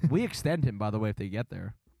fuck up. We extend him, by the way, if they get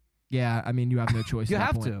there. Yeah, I mean you have no choice. You at that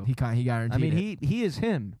have point. to. He guaranteed. I mean, it. he is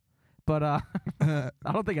him, but I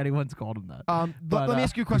don't think anyone's called him that. But let me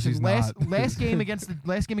ask you a 'cause question. he's Last not. game against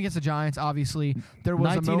the Giants, obviously there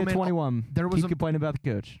was a 19 to moment. 21. There was Keep a complaining about the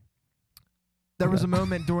coach. there was a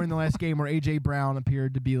moment during the last game where AJ Brown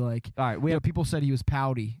appeared to be like. All right, we You know, have. people said he was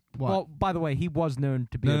pouty. What? Well, by the way, he was known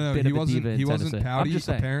to be No, a bit he of a wasn't. diva in He wasn't Tennessee. pouty. I'm just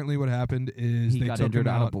saying. Apparently, what happened is He they got took injured.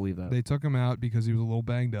 him I don't out. believe that. They took him out because he was a little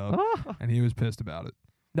banged up, and he was pissed about it.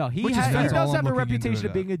 No, he Which is he fair. does All have I'm a looking into reputation it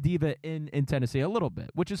of being a diva in Tennessee a little bit,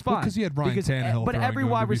 which is Well, fine. because he had Ryan because Tannehill. but throwing every to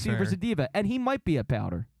him, wide to be receiver is fair. a diva, and he might be a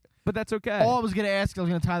powder, but that's okay. all I was going to ask, I was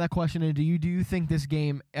going to tie that question in. Do you think this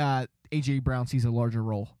game, AJ Brown sees a larger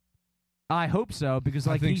role? I hope so because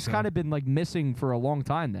I like think he's so. kind of been like missing for a long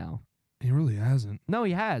time now. He really hasn't. No,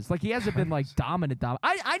 he has. Like he hasn't been like dominant.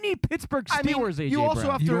 I need Pittsburgh I mean, Steelers. AJ you also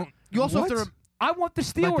Brown. have You to. don't- You also have to. What? I want the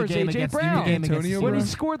Steelers, game AJ against- Brown. the game against Antonio the when he Brown?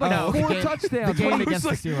 Steelers. scored like Oh, the 4 game- touchdowns. the game I was against the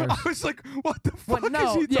like, Steelers. I was like, what the fuck What? is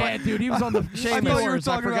No, he yeah, talking dude, he was on the I Seamus. thought you were I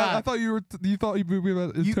talking forgot. about. I thought you thought you were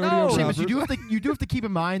about Antonio no. Brown. Seamus, you do have to keep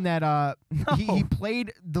in mind that he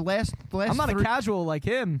played the last I'm not a three, casual like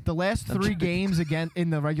him. the last 3 games again in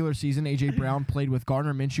the regular season. AJ Brown played with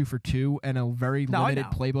Gardner Minshew for 2 and a very No, I limited know.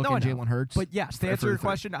 playbook No, I and know. Jalen Hurts. But yes, to for answer your 3.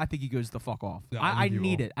 question, I think he goes the fuck off. Yeah, I I think he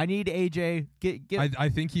need will. it. I need AJ get I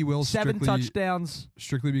think he will 7 strictly, touchdowns.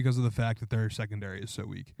 strictly because of the fact that their secondary is so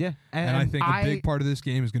weak. Yeah, And I think a I- big part of this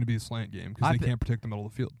game is going to be the slant game because I they thi- can't protect the middle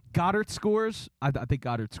of the field. Goddard scores. I think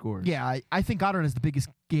Goddard scores. yeah, I think Goddard is the biggest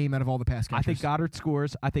game out of all the pass catchers. I think Goddard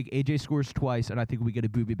scores. I think AJ scores twice, and I think we get a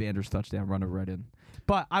Boobie Banders touchdown runner right in.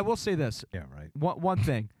 But I will say this: Yeah, right. one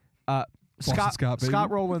thing, Scott, baby.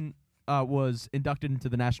 Scott Rowland was inducted into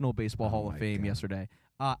the National Baseball Hall of my Fame God. yesterday.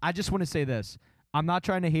 I just want to say this: I'm not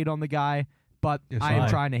trying to hate on the guy, but Yes, I you am are.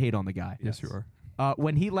 trying to hate on the guy. Yes, you are.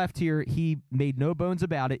 When he left here, he made no bones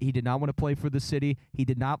about it. He did not want to play for the city. He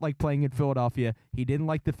did not like playing in Philadelphia. He didn't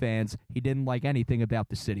like the fans. He didn't like anything about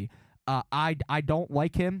the city. I don't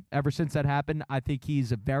like him ever since that happened. I think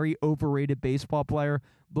he's a very overrated baseball player.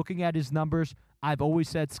 Looking at his numbers, I've always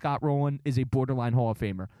said Scott Rowland is a borderline Hall of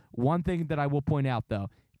Famer. One thing that I will point out, though,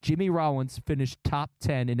 Jimmy Rollins finished top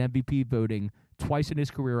 10 in MVP voting twice in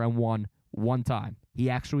his career and won one time. He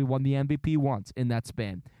actually won the MVP once in that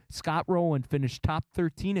span. Scott Rowland finished top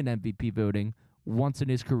 13 in MVP voting once in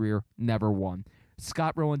his career, never won.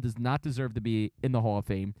 Scott Rowland does not deserve to be in the Hall of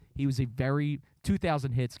Fame. He was a very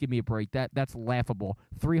 2,000 hits. Give me a break. That's laughable.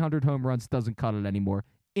 300 home runs doesn't cut it anymore.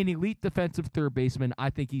 An elite defensive third baseman. I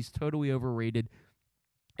think he's totally overrated.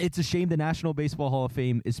 It's a shame the National Baseball Hall of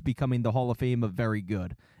Fame is becoming the Hall of Fame of very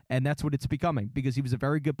good, and that's what it's becoming because he was a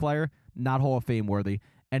very good player, not Hall of Fame worthy.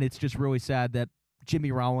 And it's just really sad that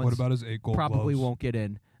Jimmy Rollins What about his 8 gold probably gloves? won't get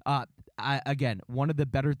in. Again, one of the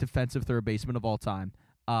better defensive third basemen of all time.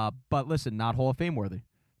 But listen, not Hall of Fame worthy.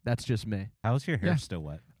 That's just me. How's your hair Yeah. still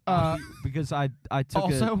wet? Because I took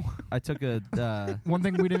also a one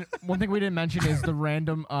thing we didn't mention is the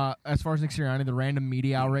random as far as Nick Sirianni, the random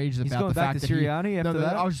media outrage he's about going the back fact to that he, Sirianni after no,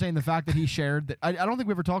 that I was saying the fact that he shared that I don't think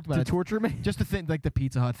we ever talked about to it. torture me. Just to think like the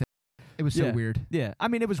Pizza Hut thing. It was so Yeah. weird. Yeah, I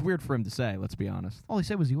mean it was weird for him to say. Let's be honest. All he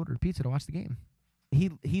said was he ordered pizza to watch the game.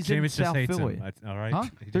 He's in Jameis just South hates Philly. him. All right, Huh?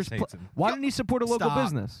 he There's just hates him. Why Yo, didn't he support a local stop.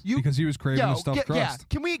 business? Because he was craving a stuffed crust.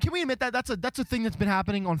 Can we admit that that's a thing that's been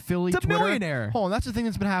happening on Philly It's a Twitter? millionaire. Hold on, that's the thing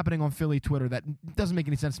that's been happening on Philly Twitter that doesn't make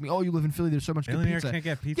any sense to me. Oh, you live in Philly, there's so much good Millionaire pizza. can't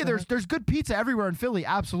get pizza. Yeah, there's good pizza everywhere in Philly,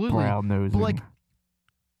 absolutely. knows But like,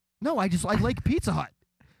 no, I like Pizza Hut.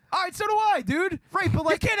 all right, so do I, dude. Right, but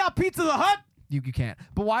like you can't out Pizza the Hut. you can't.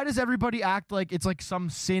 But why does everybody act like it's like some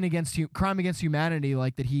sin against crime against humanity,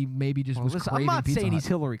 like that he maybe just was Listen, craving I'm not Pizza saying Hut? he's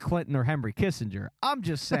Hillary Clinton or Henry Kissinger. I'm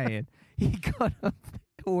just saying he could have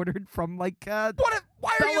ordered from like Why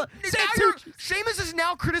are you? Bella Seamus is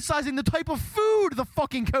now criticizing the type of food the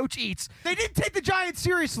fucking coach eats. They didn't take the Giants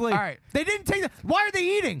seriously. All right. They didn't take the. Why are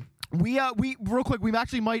they eating? We real quick. We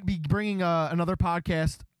actually might be bringing another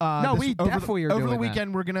podcast. No, we over definitely are over the doing that.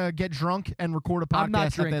 weekend. We're gonna get drunk and record a podcast I'm not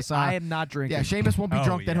at drinking. this. I am not drinking. Yeah, Seamus won't be Oh,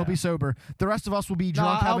 drunk. Then he'll yeah. be sober. The rest of us will be No,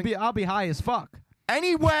 drunk. I'll be high as fuck.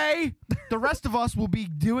 Anyway, the rest of us will be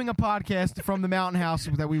doing a podcast from the Mountain House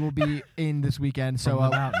that we will be in this weekend. So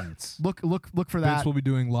From the mountains. look for Vince that. will be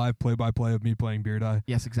doing live play-by-play of me playing Beer Die.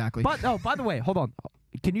 Yes, exactly. But oh, by the way, hold on.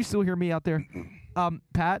 Can you still hear me out there,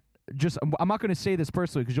 Pat? Just I'm not going to say this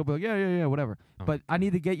personally because you'll be like, yeah, whatever. Oh. But I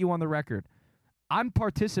need to get you on the record. I'm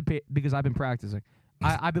participating because I've been practicing.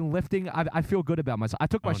 I've been lifting. I feel good about myself. I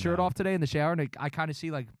took my Oh, shirt no. off today in the shower, and I kind of see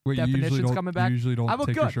like Wait, you definitions usually don't, coming back. You usually don't I look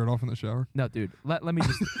take your good. shirt off in the shower? No, dude. Let me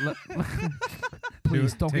just.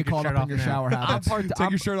 Please don't take get your caught shirt up in off your now. shower habits. Take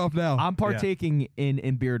your shirt off now. I'm partaking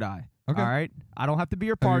in beer die. Okay. All right. I don't have to be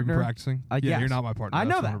your Have you been partner. practicing? Yeah, You're yes. not my partner. I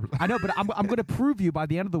know That's that. 100%. I know, but I'm going to prove you by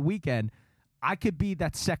the end of the weekend. I could be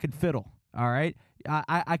that second fiddle. All right.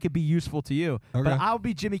 I could be useful to you, Okay. but I'll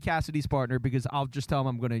be Jimmy Cassidy's partner because I'll just tell him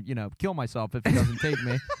I'm going to kill myself if he doesn't take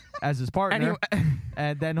me as his partner,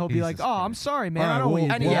 and then he'll be Jesus like, "Oh, I'm Christ. sorry, man. All right, I don't well,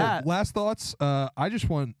 want you to do that. last thoughts. I just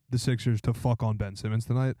want the Sixers to fuck on Ben Simmons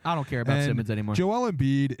tonight. I don't care about And Simmons anymore." Joel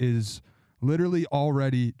Embiid is literally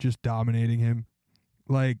already just dominating him.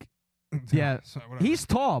 Like, Yeah. so whatever. He's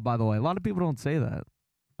tall, by the way. A lot of people don't say that.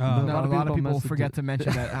 Uh, No, lot a of lot of people people mess with forget it. to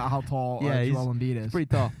mention that how tall Yeah, he's Joel Embiid is. Pretty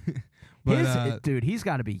tall. but, Dude, he's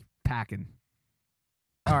got to be packing.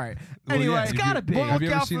 All right. well, Anyway, yeah, it's have gotta you- be. Well, Have you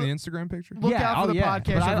look ever out seen for- the Instagram picture? Look yeah, out for the yeah. podcast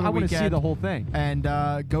But over I the want to see weekend. the whole thing. And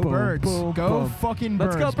go Boom, Birds. boom, Go boom. fucking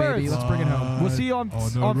Let's Birds, go baby. Birds. Let's bring it home. We'll see you on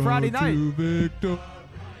the Friday road night. to victory.